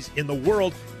facilities in the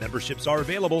world. Memberships are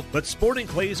available, but sporting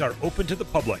clays are open to the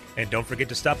public. And don't forget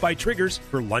to stop by Triggers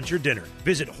for lunch or dinner.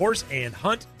 Visit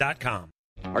horseandhunt.com.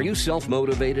 Are you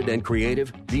self-motivated and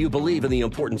creative? Do you believe in the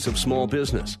importance of small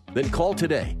business? Then call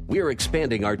today. We are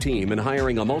expanding our team and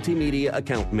hiring a multimedia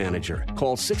account manager.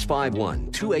 Call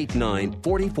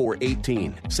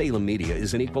 651-289-4418. Salem Media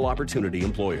is an equal opportunity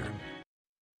employer.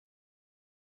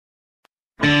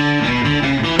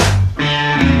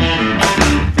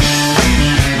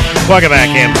 Welcome back,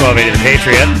 AM 1280 The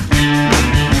Patriot.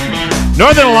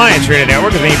 Northern Alliance Radio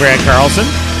Network with me, Brad Carlson.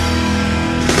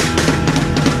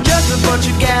 Just a bunch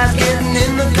of guys getting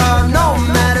in the car, no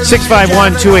matter.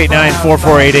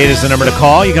 651-289-4488 is the number to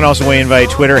call. You can also weigh in via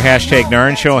Twitter, hashtag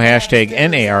Narn Show, hashtag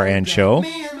NARN Show.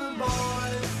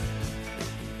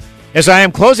 As I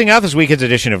am closing out this weekend's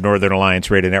edition of Northern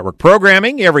Alliance Radio Network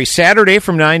programming, every Saturday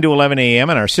from 9 to 11 a.m.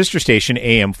 on our sister station,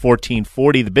 AM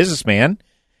 1440, The Businessman.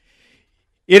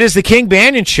 It is the King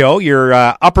Banyan Show, your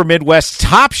Upper Midwest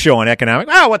top show on economics.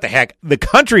 Oh, what the heck? The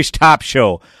country's top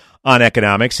show on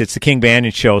economics. It's the King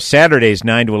Banyan Show, Saturdays,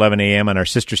 9 to 11 a.m. on our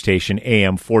sister station,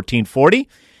 AM 1440.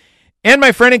 And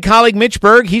my friend and colleague, Mitch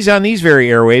Berg, he's on these very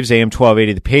airwaves, AM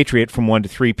 1280, The Patriot, from 1 to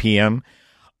 3 p.m.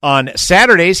 On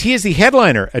Saturdays, he is the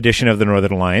headliner edition of the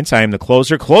Northern Alliance. I am the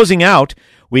closer, closing out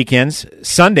weekends,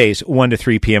 Sundays, 1 to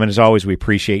 3 p.m. And as always, we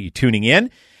appreciate you tuning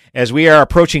in as we are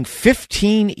approaching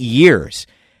 15 years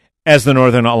as the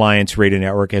Northern Alliance Radio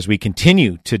Network, as we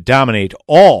continue to dominate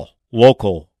all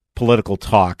local political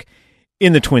talk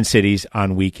in the Twin Cities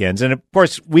on weekends. And, of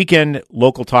course, weekend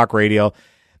local talk radio,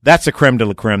 that's the creme de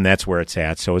la creme. That's where it's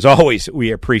at. So as always,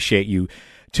 we appreciate you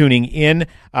tuning in.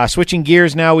 Switching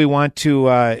gears now, we want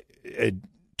to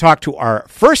talk to our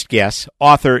first guest,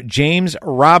 author James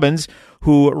Robbins,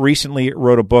 who recently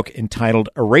wrote a book entitled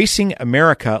Erasing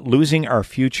America, Losing Our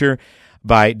Future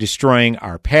by Destroying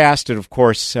Our Past. And, of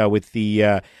course, with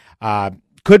the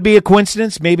could be a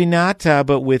coincidence, maybe not,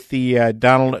 but with the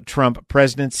Donald Trump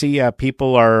presidency,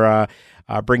 people are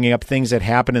bringing up things that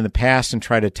happened in the past and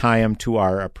try to tie them to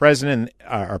our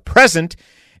present,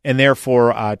 and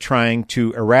therefore trying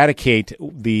to eradicate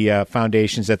the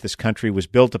foundations that this country was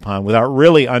built upon without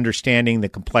really understanding the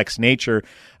complex nature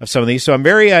of some of these. So I'm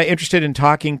very interested in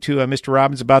talking to Mr.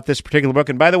 Robbins about this particular book.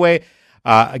 And by the way,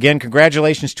 again,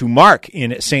 congratulations to Mark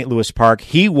in St. Louis Park.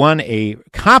 He won a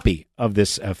copy of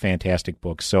this fantastic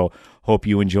book, so hope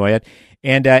you enjoy it.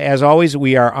 And as always,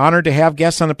 we are honored to have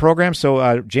guests on the program.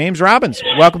 So James Robbins,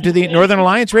 welcome to the Northern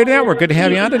Alliance Radio Network. Good to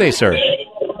have you on today, sir.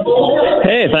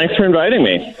 Hey, thanks for inviting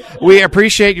me. We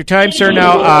appreciate your time, sir.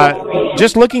 Now,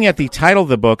 just looking at the title of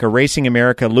the book, Erasing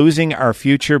America, Losing Our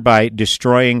Future by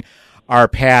Destroying Our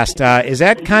Past, is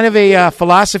that kind of a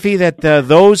philosophy that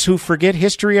those who forget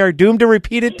history are doomed to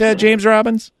repeat it, James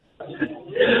Robbins?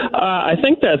 I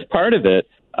think that's part of it.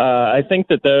 I think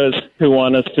that those who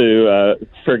want us to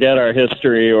forget our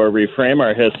history or reframe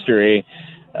our history,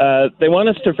 they want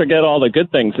us to forget all the good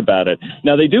things about it.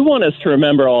 Now, they do want us to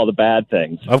remember all the bad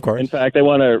things. Of course. In fact, they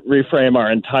want to reframe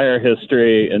our entire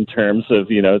history in terms of,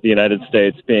 the United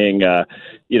States being,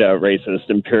 racist,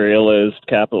 imperialist,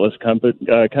 capitalist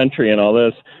country and all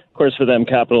this. Of course, for them,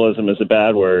 capitalism is a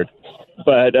bad word.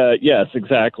 But, yes,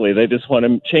 exactly. They just want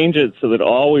to change it so that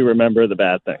all we remember are the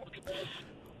bad things.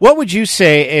 What would you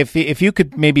say if you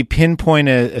could maybe pinpoint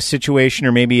a situation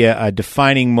or maybe a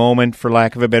defining moment, for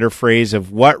lack of a better phrase,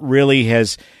 of what really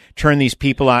has turned these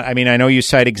people on? I mean, I know you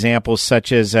cite examples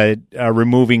such as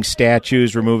removing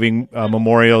statues, removing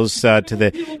memorials to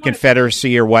the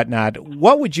Confederacy or whatnot.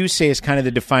 What would you say is kind of the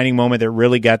defining moment that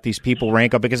really got these people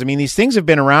ranked up? Because, I mean, these things have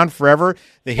been around forever.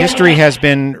 The history has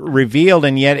been revealed,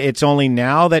 and yet it's only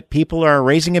now that people are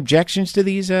raising objections to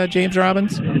these, James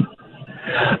Robbins?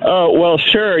 Oh, well,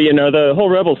 sure. The whole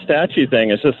rebel statue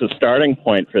thing is just a starting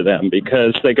point for them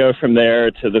because they go from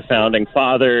there to the founding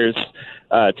fathers,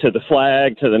 to the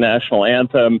flag, to the national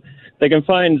anthem. They can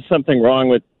find something wrong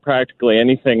with practically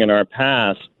anything in our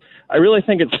past. I really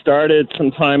think it started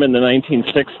sometime in the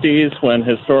 1960s when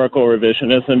historical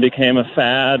revisionism became a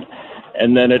fad,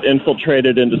 and then it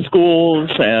infiltrated into schools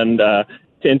and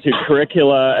into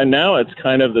curricula, and now it's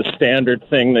kind of the standard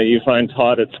thing that you find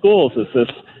taught at schools is this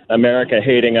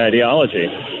America-hating ideology.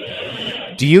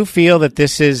 Do you feel that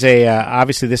this is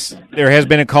obviously there has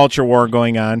been a culture war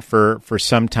going on for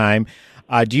some time.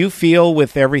 Do you feel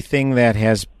with everything that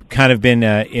has kind of been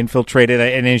infiltrated,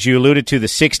 and as you alluded to, the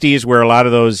 60s, where a lot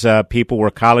of those people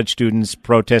were college students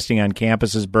protesting on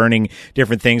campuses, burning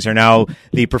different things, are now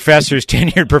the professors,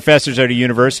 tenured professors at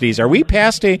universities. Are we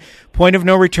past a point of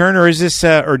no return, or is this,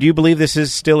 or do you believe this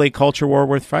is still a culture war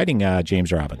worth fighting,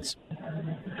 James Robbins?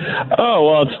 Oh,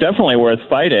 well, it's definitely worth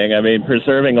fighting. I mean,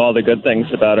 preserving all the good things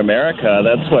about America,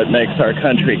 that's what makes our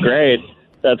country great.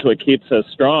 That's what keeps us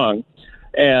strong.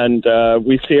 And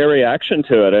we see a reaction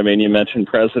to it. I mean, you mentioned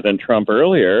President Trump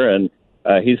earlier, and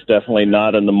he's definitely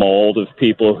not in the mold of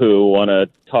people who want to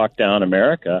talk down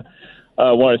America.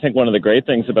 I think one of the great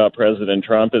things about President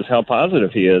Trump is how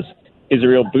positive he is. He's a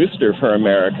real booster for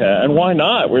America. And why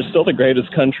not? We're still the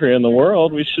greatest country in the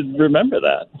world. We should remember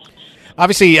that.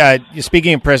 Obviously,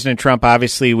 speaking of President Trump,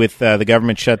 obviously with the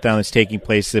government shutdown that's taking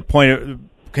place, the point of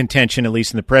contention, at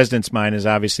least in the president's mind, is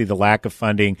obviously the lack of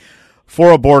funding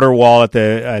for a border wall at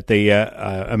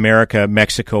the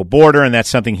America-Mexico border, and that's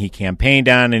something he campaigned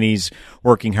on, and he's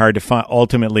working hard to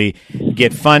ultimately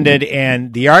get funded.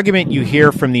 And the argument you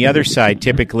hear from the other side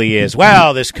typically is,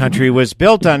 well, this country was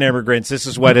built on immigrants. This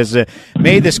is what has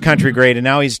made this country great, and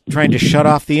now he's trying to shut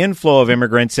off the inflow of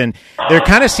immigrants. And there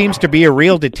kind of seems to be a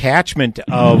real detachment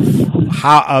of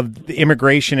the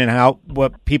immigration and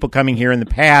what people coming here in the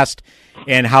past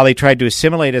and how they tried to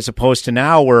assimilate, as opposed to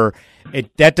now where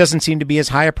that doesn't seem to be as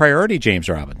high a priority, James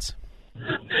Robbins.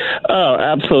 Oh,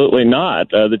 absolutely not.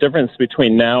 The difference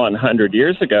between now and 100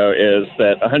 years ago is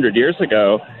that 100 years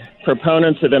ago,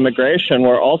 proponents of immigration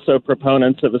were also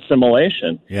proponents of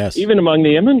assimilation. Yes. Even among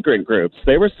the immigrant groups,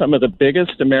 they were some of the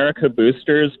biggest America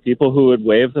boosters, people who would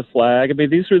wave the flag. I mean,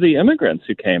 these were the immigrants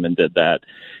who came and did that.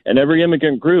 And every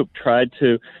immigrant group tried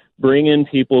to bring in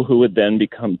people who would then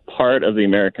become part of the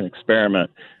American experiment.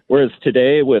 Whereas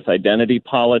today, with identity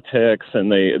politics and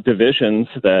the divisions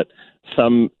that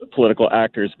some political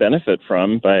actors benefit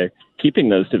from by keeping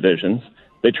those divisions,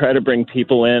 They try to bring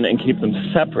people in and keep them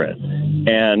separate.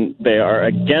 And they are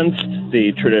against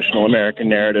the traditional American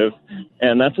narrative,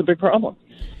 and that's a big problem.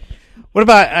 What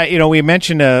about, we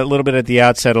mentioned a little bit at the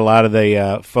outset a lot of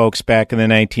the folks back in the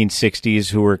 1960s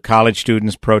who were college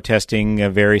students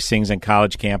protesting various things on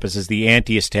college campuses. The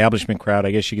anti-establishment crowd,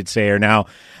 I guess you could say, are now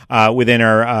within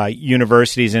our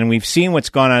universities. And we've seen what's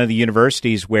gone on at the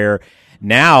universities where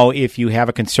now if you have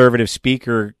a conservative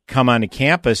speaker come onto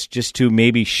campus just to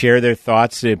maybe share their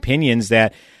thoughts and opinions,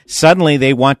 that suddenly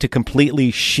they want to completely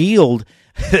shield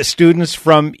the students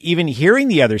from even hearing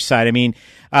the other side. I mean,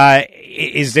 I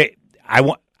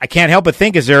can't help but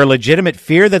think, is there a legitimate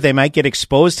fear that they might get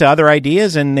exposed to other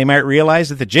ideas and they might realize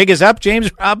that the jig is up, James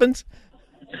Robbins?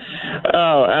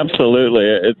 Oh,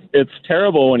 absolutely. It's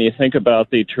terrible when you think about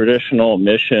the traditional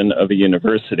mission of a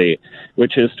university,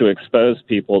 which is to expose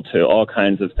people to all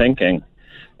kinds of thinking.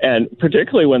 And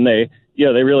particularly when they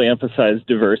really emphasize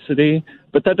diversity,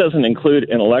 but that doesn't include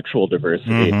intellectual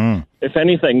diversity. Mm-hmm. If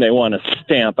anything, they want to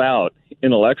stamp out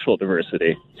intellectual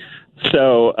diversity.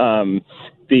 So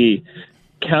the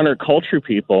counterculture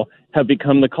people have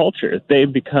become the culture.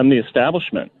 They've become the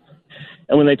establishment.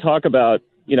 And when they talk about,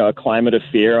 a climate of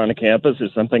fear on a campus or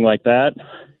something like that,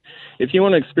 if you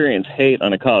want to experience hate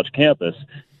on a college campus,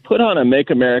 put on a Make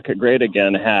America Great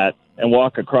Again hat and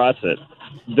walk across it.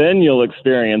 Then you'll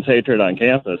experience hatred on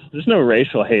campus. There's no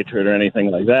racial hatred or anything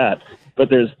like that, but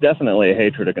there's definitely a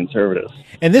hatred of conservatives.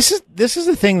 And this is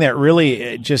the thing that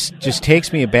really just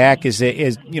takes me aback is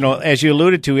as you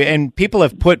alluded to, and people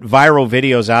have put viral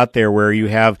videos out there where you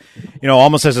have,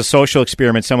 almost as a social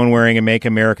experiment, someone wearing a Make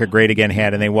America Great Again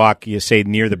hat, and they walk, say,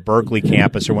 near the Berkeley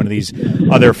campus or one of these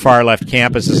other far left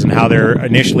campuses, and how they're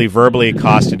initially verbally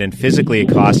accosted and physically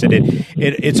accosted.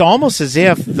 It's almost as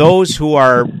if those who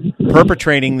are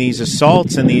perpetrating these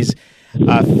assaults and these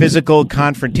physical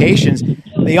confrontations,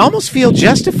 they almost feel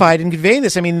justified in conveying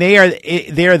this. I mean, they are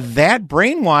that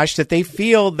brainwashed that they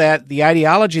feel that the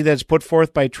ideology that's put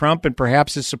forth by Trump and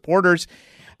perhaps his supporters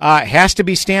has to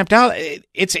be stamped out.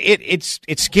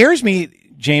 It scares me,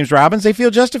 James Robbins. They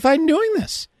feel justified in doing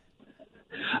this.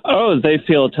 Oh, they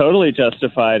feel totally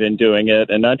justified in doing it,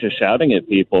 and not just shouting at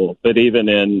people, but even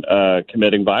in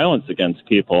committing violence against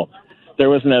people. There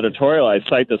was an editorial, I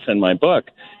cite this in my book,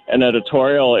 an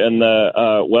editorial in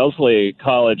the Wellesley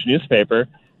College newspaper,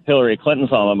 Hillary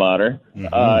Clinton's alma mater,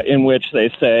 in which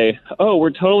they say, we're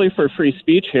totally for free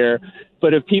speech here,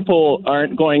 but if people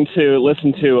aren't going to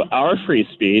listen to our free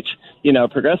speech,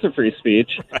 progressive free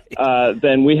speach,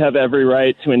 then we have every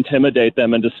right to intimidate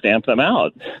them and to stamp them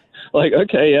out. Like,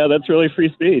 okay, yeah, that's really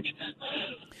free speech.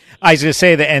 I was going to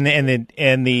say that,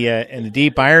 and the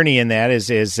deep irony in that is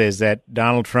that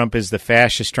Donald Trump is the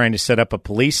fascist trying to set up a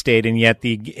police state, and yet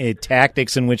the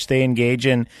tactics in which they engage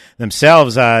in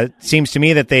themselves seems to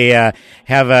me that they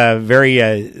have a very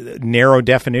narrow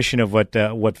definition of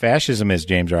what fascism is.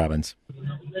 James Robbins.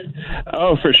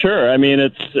 Oh, for sure. I mean,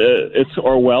 it's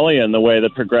Orwellian the way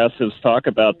the progressives talk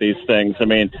about these things. I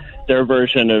mean, their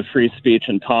version of free speech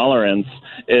and tolerance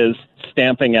is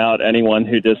stamping out anyone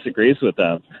who disagrees with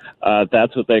them.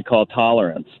 That's what they call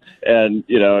tolerance. And,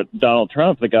 Donald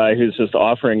Trump, the guy who's just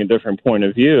offering a different point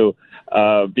of view,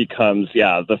 becomes,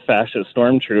 the fascist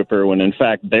stormtrooper when, in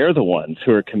fact, they're the ones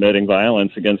who are committing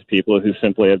violence against people who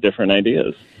simply have different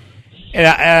ideas. And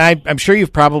I'm sure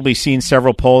you've probably seen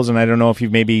several polls, and I don't know if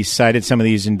you've maybe cited some of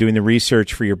these in doing the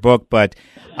research for your book, but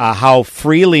how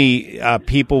freely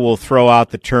people will throw out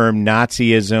the term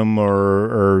Nazism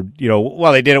or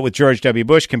they did it with George W.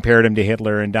 Bush, compared him to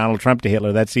Hitler, and Donald Trump to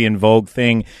Hitler. That's the in vogue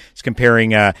thing. It's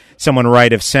comparing someone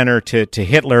right of center to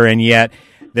Hitler, and yet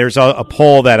there's a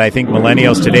poll that I think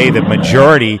millennials today, the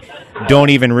majority,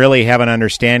 don't even really have an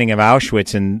understanding of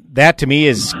Auschwitz, and that to me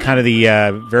is kind of the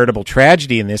veritable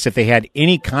tragedy in this. If they had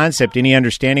any concept, any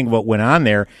understanding of what went on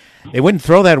there, they wouldn't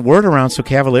throw that word around so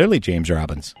cavalierly, James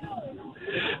Robbins.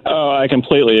 Oh, I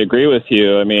completely agree with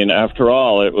you. I mean, after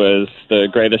all, it was the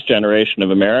greatest generation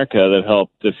of America that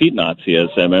helped defeat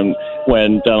Nazism. And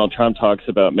when Donald Trump talks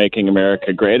about making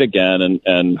America great again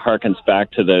and harkens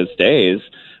back to those days,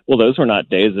 well, those were not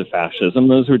days of fascism.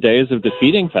 Those were days of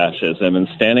defeating fascism and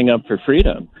standing up for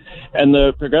freedom. And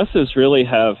the progressives really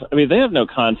they have no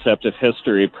concept of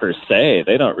history per se.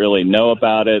 They don't really know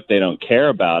about it. They don't care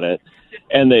about it.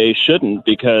 And they shouldn't,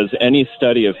 because any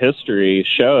study of history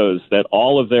shows that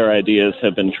all of their ideas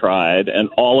have been tried and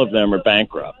all of them are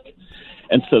bankrupt.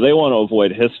 And so they want to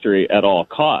avoid history at all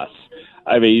costs.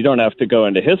 I mean, you don't have to go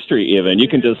into history even. You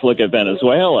can just look at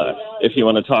Venezuela if you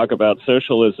want to talk about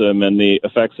socialism and the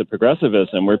effects of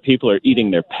progressivism, where people are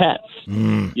eating their pets,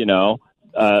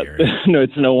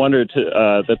 It's no wonder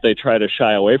that they try to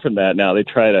shy away from that now. They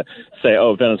try to say,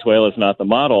 oh, Venezuela's not the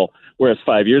model, whereas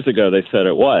 5 years ago they said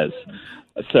it was.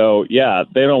 So, yeah,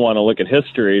 they don't want to look at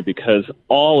history because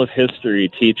all of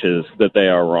history teaches that they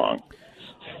are wrong.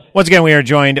 Once again, we are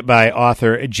joined by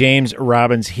author James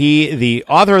Robbins. He, the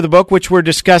author of the book which we're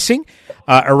discussing,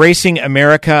 Erasing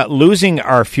America, Losing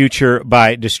Our Future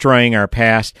by Destroying Our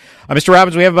Past. Mr.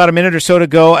 Robbins, we have about a minute or so to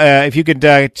go. If you could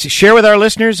share with our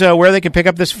listeners where they can pick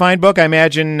up this fine book. I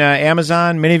imagine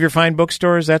Amazon, many of your fine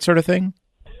bookstores, that sort of thing?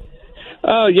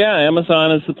 Oh, yeah,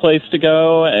 Amazon is the place to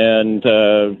go, and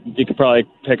you could probably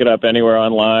pick it up anywhere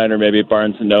online or maybe at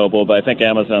Barnes & Noble, but I think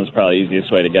Amazon's probably the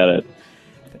easiest way to get it.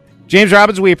 James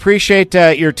Robbins, we appreciate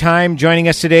your time joining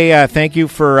us today. Thank you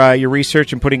for your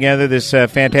research and putting together this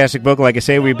fantastic book. Like I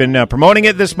say, we've been promoting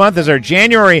it this month as our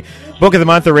January book of the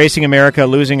month, Erasing America,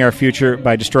 Losing Our Future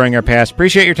by Destroying Our Past.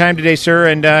 Appreciate your time today, sir,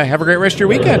 and have a great rest of your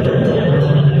weekend.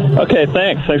 Okay,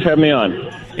 thanks. Thanks for having me on.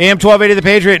 AM 1280 The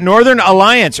Patriot, Northern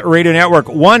Alliance Radio Network.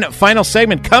 One final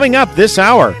segment coming up this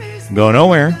hour. Go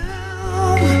nowhere.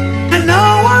 And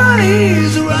no one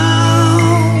is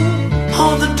around.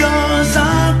 All the doors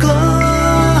are closed.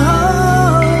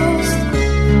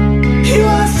 You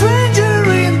are a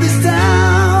stranger in this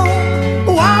town,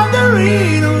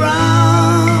 wandering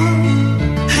around,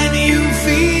 and you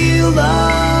feel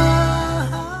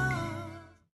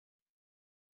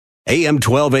AM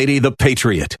 1280 The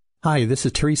Patriot. Hi, this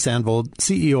is Terry Sandvold,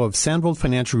 CEO of Sandvold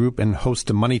Financial Group and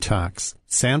host of Money Talks.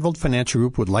 Sandvold Financial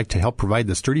Group would like to help provide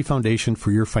the sturdy foundation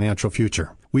for your financial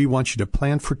future. We want you to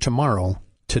plan for tomorrow,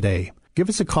 today. Give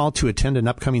us a call to attend an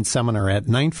upcoming seminar at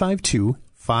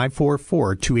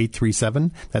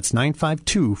 952-544-2837. That's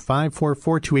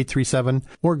 952-544-2837.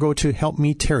 Or go to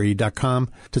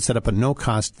helpmeterry.com to set up a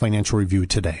no-cost financial review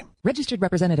today. Registered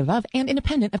representative of and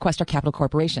independent of Questar Capital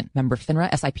Corporation. Member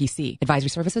FINRA SIPC. Advisory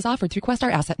services offered through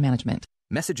Questar Asset Management.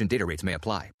 Message and data rates may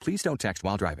apply. Please don't text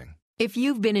while driving. If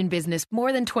you've been in business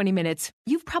more than 20 minutes,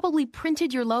 you've probably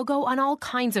printed your logo on all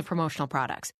kinds of promotional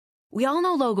products. We all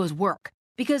know logos work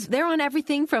because they're on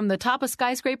everything from the top of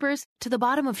skyscrapers to the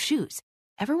bottom of shoes.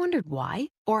 Ever wondered why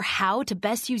or how to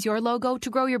best use your logo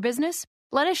to grow your business?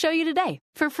 Let us show you today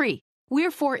for free. We're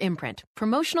 4imprint,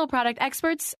 promotional product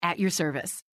experts at your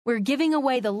service. We're giving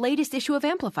away the latest issue of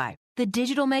Amplify, the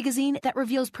digital magazine that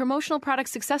reveals promotional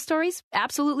product success stories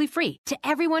absolutely free to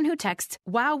everyone who texts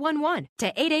WOW11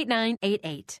 to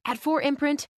 88988. At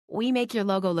 4imprint, we make your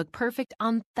logo look perfect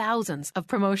on thousands of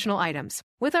promotional items.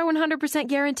 With our 100%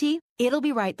 guarantee, it'll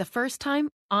be right the first time,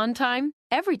 on time,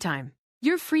 every time.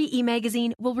 Your free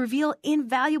e-magazine will reveal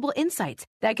invaluable insights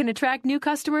that can attract new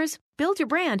customers, build your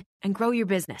brand, and grow your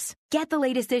business. Get the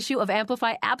latest issue of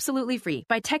Amplify absolutely free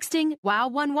by texting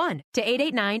WOW11 to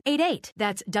 88988.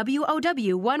 That's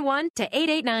WOW11 to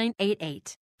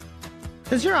 88988.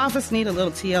 Does your office need a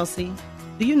little TLC?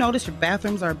 Do you notice your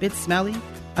bathrooms are a bit smelly?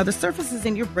 Are the surfaces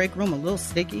in your break room a little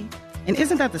sticky? And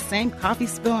isn't that the same coffee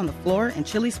spill on the floor and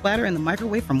chili splatter in the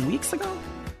microwave from weeks ago?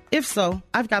 If so,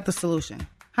 I've got the solution.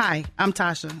 Hi, I'm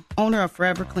Tasha, owner of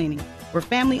Forever Cleaning. We're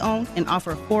family-owned and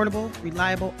offer affordable,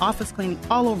 reliable office cleaning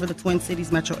all over the Twin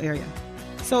Cities metro area.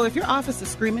 So if your office is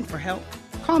screaming for help,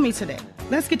 call me today.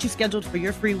 Let's get you scheduled for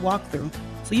your free walkthrough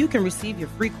so you can receive your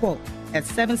free quote at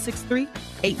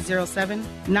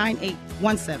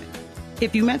 763-807-9817.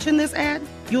 If you mention this ad,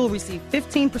 you'll receive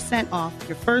 15% off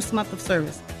your first month of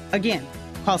service. Again,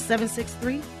 call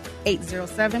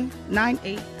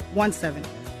 763-807-9817.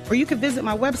 Or you can visit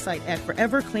my website at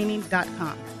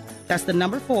forevercleaning.com. That's the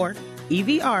number 4,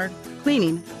 EVR,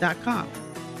 cleaning.com.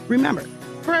 Remember,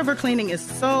 Forever Cleaning is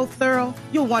so thorough,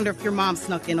 you'll wonder if your mom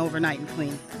snuck in overnight and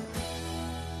cleaned.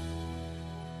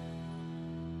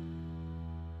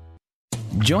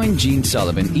 Join Gene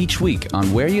Sullivan each week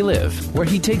on Where You Live, where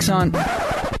he takes on...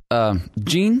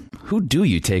 Gene, who do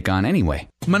you take on anyway?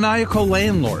 Maniacal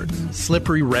landlords,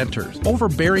 slippery renters,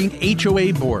 overbearing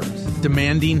HOA boards,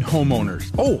 demanding homeowners.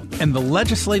 Oh, and the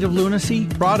legislative lunacy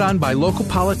brought on by local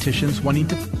politicians wanting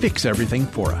to fix everything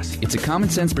for us. It's a common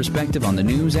sense perspective on the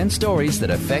news and stories that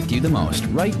affect you the most,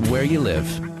 right where you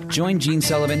live. Join Gene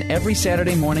Sullivan every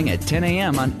Saturday morning at 10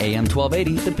 a.m. on AM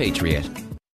 1280, The Patriot.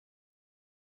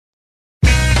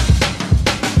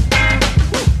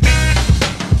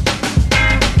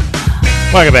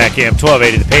 Welcome back, AM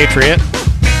 1280 The Patriot.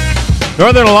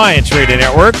 Northern Alliance Radio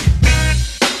Network.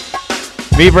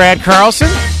 Me, Brad Carlson.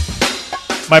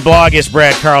 My blog is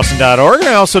bradcarlson.org.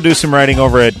 I also do some writing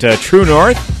over at True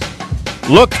North.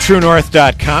 Look,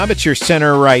 truenorth.com. It's your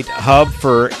center-right hub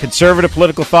for conservative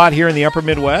political thought here in the upper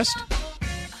Midwest.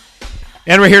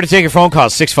 And we're here to take your phone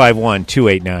calls,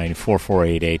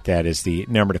 651-289-4488. That is the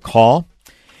number to call.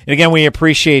 And again, we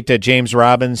appreciate James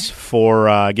Robbins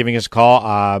for giving us a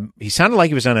call. He sounded like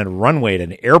he was on a runway at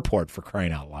an airport, for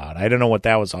crying out loud. I don't know what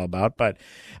that was all about, but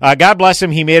God bless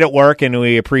him. He made it work, and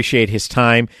we appreciate his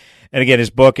time. And again, his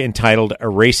book entitled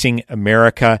Erasing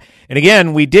America. And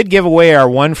again, we did give away our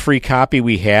one free copy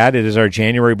we had. It is our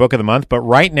January book of the month. But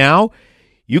right now,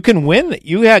 you can win.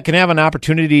 You can have an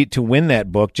opportunity to win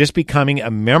that book just becoming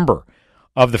a member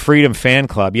of the Freedom Fan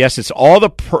Club. Yes, it's all the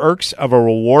perks of a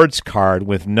rewards card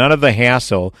with none of the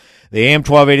hassle. The AM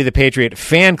 1280 The Patriot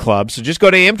Fan Club. So just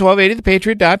go to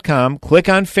am1280thepatriot.com, click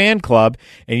on Fan Club,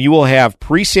 and you will have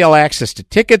pre-sale access to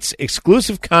tickets,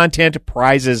 exclusive content,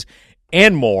 prizes,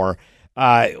 and more.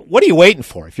 What are you waiting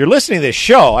for? If you're listening to this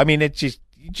show, I mean, you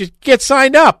just get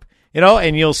signed up.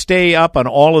 And you'll stay up on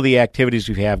all of the activities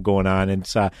we have going on. And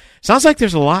it sounds like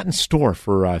there's a lot in store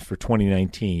for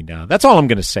 2019. That's all I'm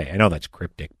going to say. I know that's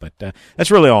cryptic, but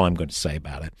that's really all I'm going to say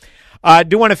about it. I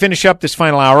do want to finish up this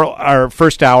final hour, our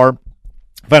first hour,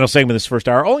 final segment of this first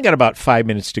hour. Only got about 5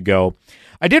 minutes to go.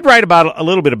 I did write about a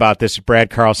little bit about this at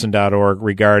bradcarlson.org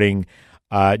regarding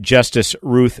Justice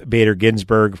Ruth Bader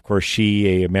Ginsburg. Of course,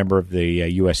 she a member of the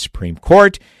U.S. Supreme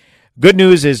Court. Good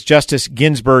news is Justice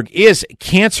Ginsburg is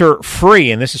cancer-free,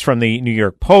 and this is from the New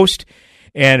York Post,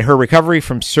 and her recovery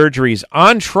from surgery is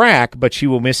on track, but she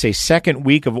will miss a second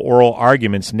week of oral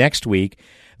arguments next week,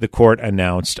 the court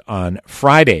announced on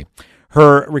Friday.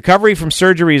 Her recovery from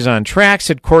surgery is on track,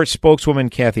 said court spokeswoman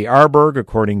Kathy Arberg,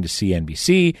 according to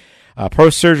CNBC.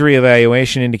 Post-surgery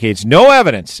evaluation indicates no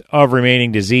evidence of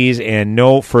remaining disease and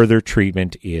no further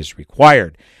treatment is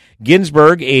required.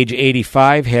 Ginsburg, age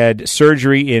 85, had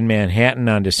surgery in Manhattan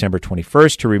on December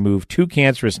 21st to remove 2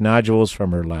 cancerous nodules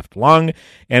from her left lung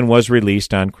and was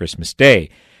released on Christmas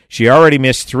Day. She already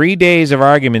missed 3 days of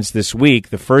arguments this week,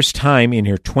 the first time in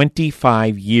her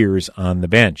 25 years on the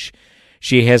bench.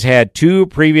 She has had 2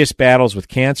 previous battles with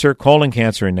cancer, colon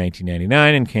cancer in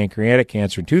 1999 and pancreatic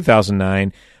cancer in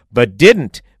 2009, but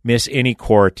didn't miss any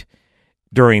court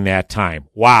during that time.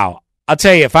 Wow. I'll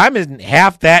tell you, if I'm in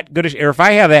half that good, or if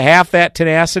I have half that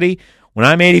tenacity when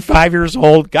I'm 85 years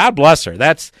old, God bless her.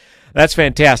 That's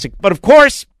fantastic. But of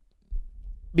course,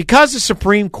 because the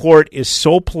Supreme Court is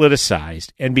so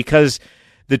politicized, and because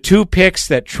the 2 picks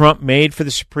that Trump made for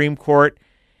the Supreme Court,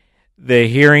 the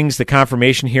hearings, the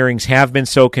confirmation hearings, have been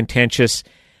so contentious,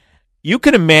 you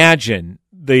can imagine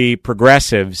the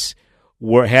progressives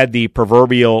had the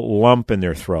proverbial lump in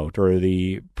their throat, or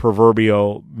the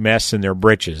proverbial mess in their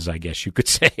britches, I guess you could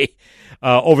say,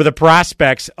 over the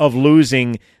prospects of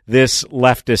losing this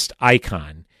leftist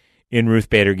icon in Ruth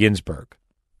Bader Ginsburg.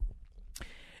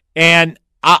 And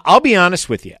I'll be honest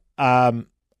with you. I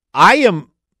am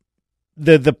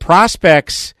the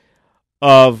prospects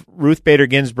of Ruth Bader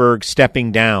Ginsburg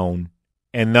stepping down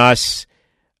and thus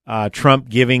Trump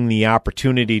giving the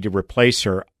opportunity to replace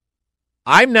her.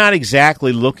 I'm not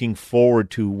exactly looking forward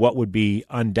to what would be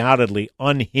undoubtedly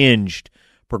unhinged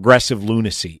progressive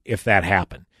lunacy if that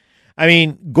happened. I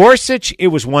mean, Gorsuch, it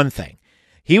was one thing.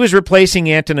 He was replacing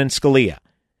Antonin Scalia.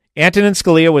 Antonin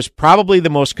Scalia was probably the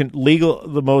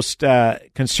most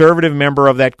conservative member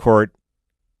of that court,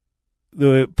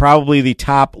 probably the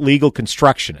top legal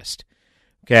constructionist.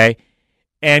 Okay,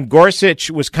 and Gorsuch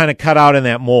was kind of cut out in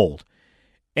that mold.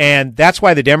 And that's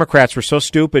why the Democrats were so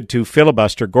stupid to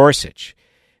filibuster Gorsuch,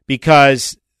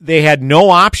 because they had no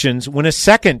options when a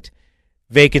second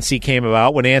vacancy came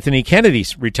about when Anthony Kennedy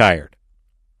retired,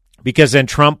 because then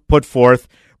Trump put forth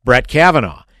Brett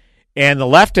Kavanaugh. And the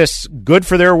leftists, good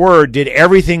for their word, did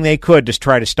everything they could to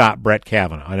try to stop Brett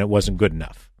Kavanaugh, and it wasn't good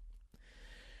enough.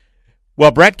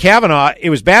 Well, Brett Kavanaugh, it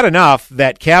was bad enough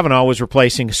that Kavanaugh was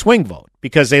replacing a swing vote,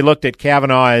 because they looked at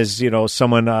Kavanaugh as,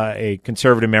 someone, a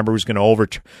conservative member who's going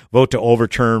to vote to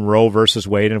overturn Roe versus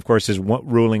Wade. And, of course, his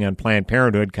ruling on Planned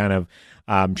Parenthood kind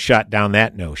of shut down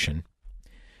that notion.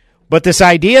 But this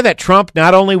idea that Trump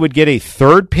not only would get a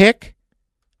third pick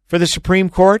for the Supreme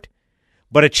Court,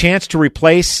 but a chance to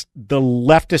replace the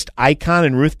leftist icon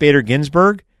in Ruth Bader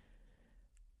Ginsburg,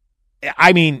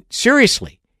 I mean,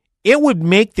 seriously. It would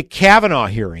make the Kavanaugh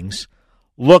hearings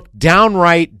look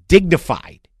downright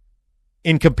dignified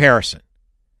in comparison.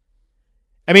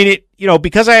 I mean,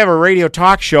 because I have a radio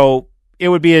talk show, it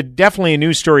would be definitely a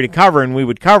news story to cover, and we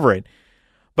would cover it.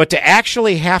 But to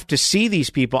actually have to see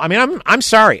these people, I mean, I'm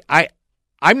sorry.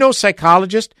 I'm no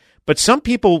psychologist, but some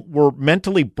people were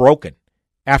mentally broken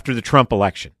after the Trump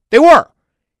election. They were.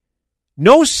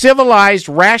 No civilized,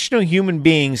 rational human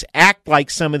beings act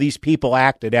like some of these people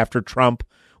acted after Trump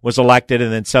was elected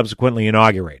and then subsequently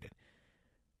inaugurated.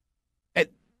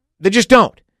 They just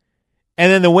don't.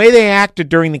 And then the way they acted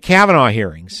during the Kavanaugh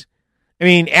hearings, I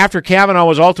mean, after Kavanaugh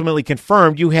was ultimately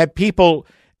confirmed, you had people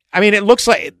I mean, it looks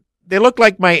like they look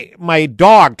like my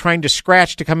dog trying to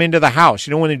scratch to come into the house.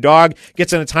 You know, when the dog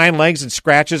gets on its hind legs and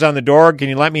scratches on the door, can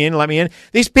you let me in, let me in?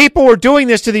 These people were doing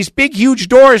this to these big, huge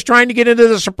doors trying to get into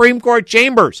the Supreme Court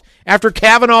chambers after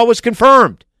Kavanaugh was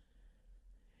confirmed.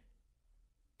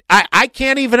 I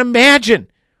can't even imagine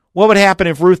what would happen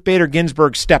if Ruth Bader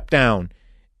Ginsburg stepped down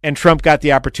and Trump got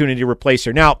the opportunity to replace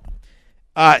her. Now,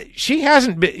 she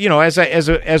hasn't been, you know,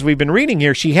 as we've been reading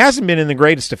here, she hasn't been in the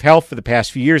greatest of health for the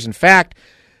past few years. In fact,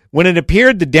 when it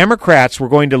appeared the Democrats were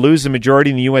going to lose the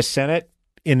majority in the U.S. Senate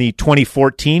in the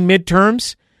 2014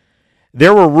 midterms,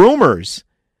 there were rumors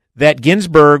that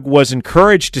Ginsburg was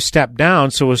encouraged to step down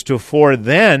so as to afford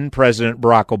then President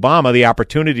Barack Obama the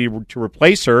opportunity to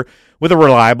replace her with a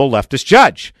reliable leftist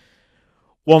judge.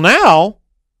 Well, now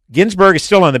Ginsburg is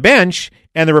still on the bench,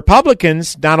 and the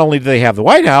Republicans, not only do they have the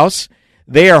White House,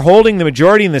 they are holding the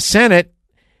majority in the Senate.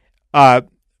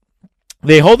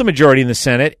 They hold the majority in the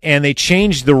Senate, and they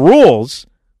changed the rules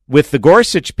with the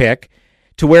Gorsuch pick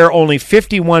to where only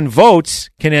 51 votes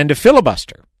can end a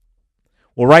filibuster.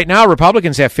 Well, right now,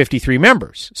 Republicans have 53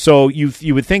 members. So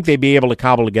you would think they'd be able to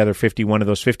cobble together 51 of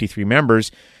those 53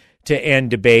 members to end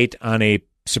debate on a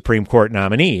Supreme Court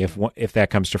nominee if that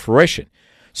comes to fruition.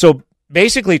 So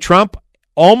basically, Trump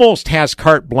almost has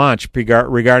carte blanche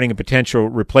regarding a potential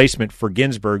replacement for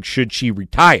Ginsburg should she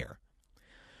retire.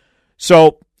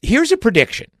 So here's a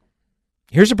prediction.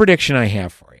 Here's a prediction I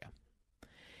have for you.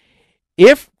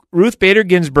 If Ruth Bader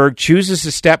Ginsburg chooses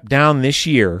to step down this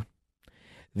year,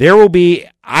 there will be,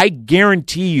 I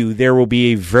guarantee you, there will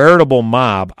be a veritable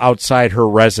mob outside her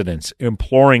residence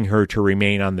imploring her to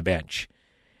remain on the bench.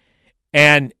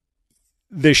 And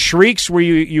the shrieks where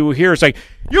you hear is like,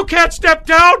 you can't step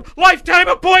down. Lifetime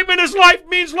appointment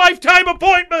means lifetime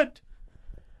appointment.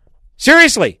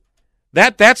 Seriously,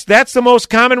 that's the most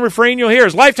common refrain you'll hear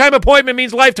is lifetime appointment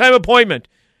means lifetime appointment.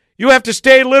 You have to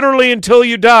stay literally until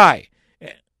you die.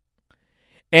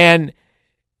 And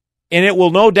it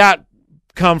will no doubt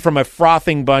come from a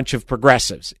frothing bunch of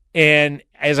progressives. And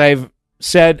as I've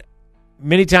said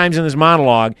many times in this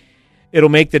monologue, it'll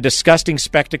make the disgusting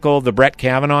spectacle of the Brett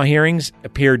Kavanaugh hearings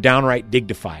appear downright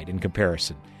dignified in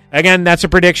comparison. Again, that's a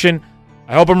prediction.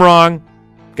 I hope I'm wrong.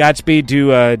 Godspeed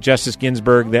to Justice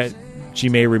Ginsburg, that she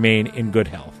may remain in good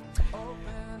health.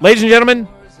 Ladies and gentlemen,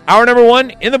 hour number 1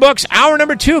 in the books. Hour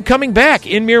number 2 coming back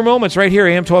in mere moments right here.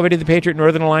 AM 1280 The Patriot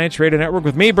Northern Alliance Radio Network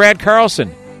with me, Brad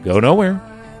Carlson. Go nowhere.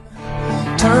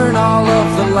 Turn all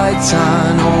of the lights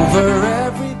on over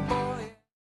every boy.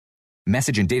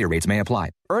 Message and data rates may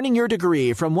apply. Earning your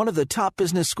degree from one of the top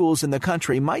business schools in the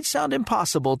country might sound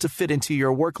impossible to fit into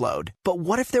your workload. But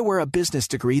what if there were a business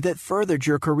degree that furthered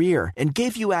your career and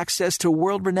gave you access to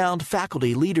world-renowned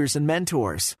faculty, leaders, and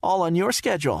mentors, all on your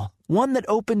schedule? One that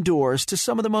opened doors to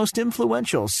some of the most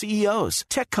influential CEOs,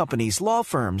 tech companies, law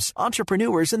firms,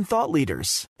 entrepreneurs, and thought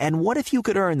leaders. And what if you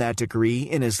could earn that degree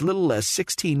in as little as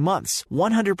 16 months,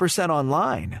 100%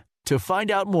 online? To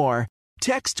find out more,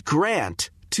 text GRANT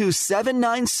to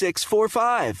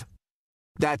 79645.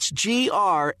 That's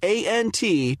GRANT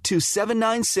to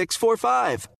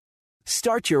 79645.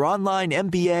 Start your online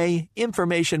MBA,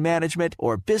 Information Management,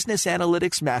 or Business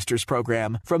Analytics Master's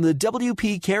Program from the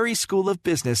W.P. Carey School of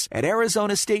Business at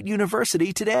Arizona State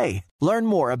University today. Learn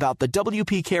more about the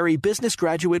W.P. Carey Business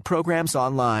Graduate Programs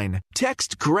online.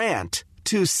 Text GRANT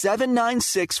to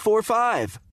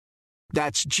 79645.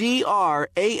 That's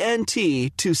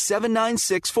GRANT to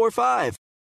 79645.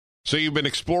 So you've been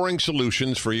exploring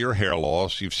solutions for your hair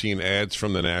loss. You've seen ads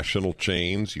from the national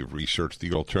chains. You've researched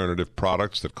the alternative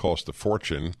products that cost a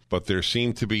fortune, but there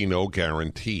seem to be no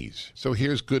guarantees. So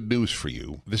here's good news for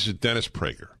you. This is Dennis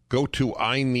Prager. Go to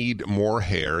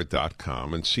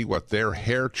INeedMoreHair.com and see what their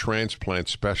hair transplant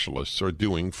specialists are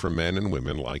doing for men and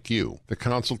women like you. The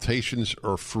consultations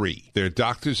are free. Their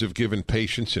doctors have given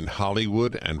patients in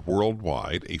Hollywood and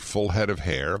worldwide a full head of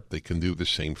hair. They can do the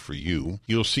same for you.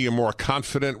 You'll see a more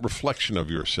confident reflection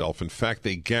of yourself. In fact,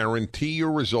 they guarantee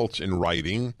your results in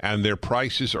writing, and their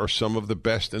prices are some of the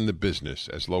best in the business,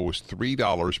 as low as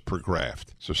 $3 per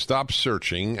graft. So stop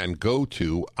searching and go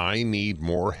to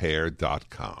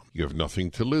INeedMoreHair.com. You have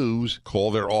nothing to lose. Call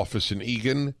their office in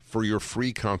Eagan for your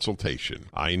free consultation.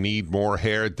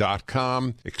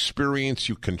 INeedMoreHair.com. Experience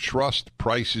you can trust,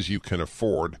 prices you can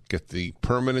afford. Get the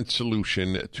permanent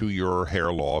solution to your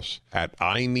hair loss at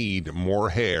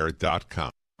INeedMoreHair.com.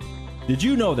 Did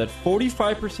you know that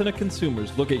 45% of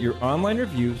consumers look at your online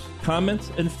reviews,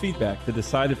 comments, and feedback to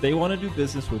decide if they want to do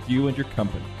business with you and your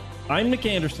company? I'm Nick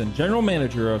Anderson, General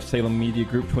Manager of Salem Media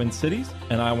Group Twin Cities,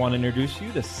 and I want to introduce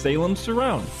you to Salem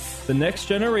Surround, the next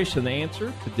generation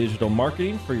answer to digital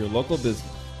marketing for your local business.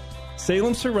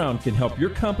 Salem Surround can help your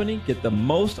company get the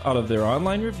most out of their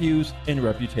online reviews and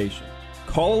reputation.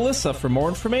 Call Alyssa for more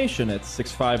information at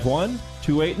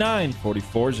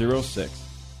 651-289-4406.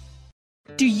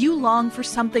 Do you long for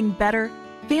something better?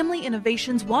 Family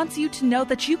Innovations wants you to know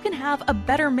that you can have a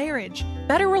better marriage,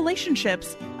 better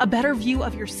relationships, a better view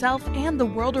of yourself and the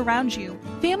world around you.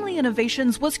 Family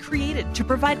Innovations was created to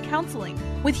provide counseling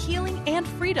with healing and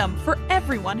freedom for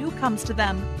everyone who comes to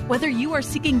them. Whether you are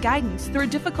seeking guidance through a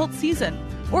difficult season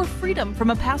or freedom from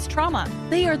a past trauma,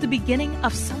 they are the beginning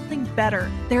of something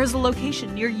better. There is a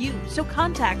location near you, so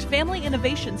contact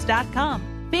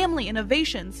FamilyInnovations.com.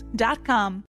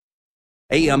 FamilyInnovations.com.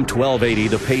 AM 1280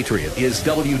 The Patriot is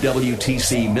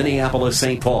WWTC Minneapolis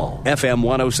St. Paul, FM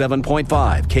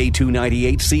 107.5,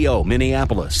 K298CO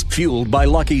Minneapolis, fueled by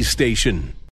Lucky's Station.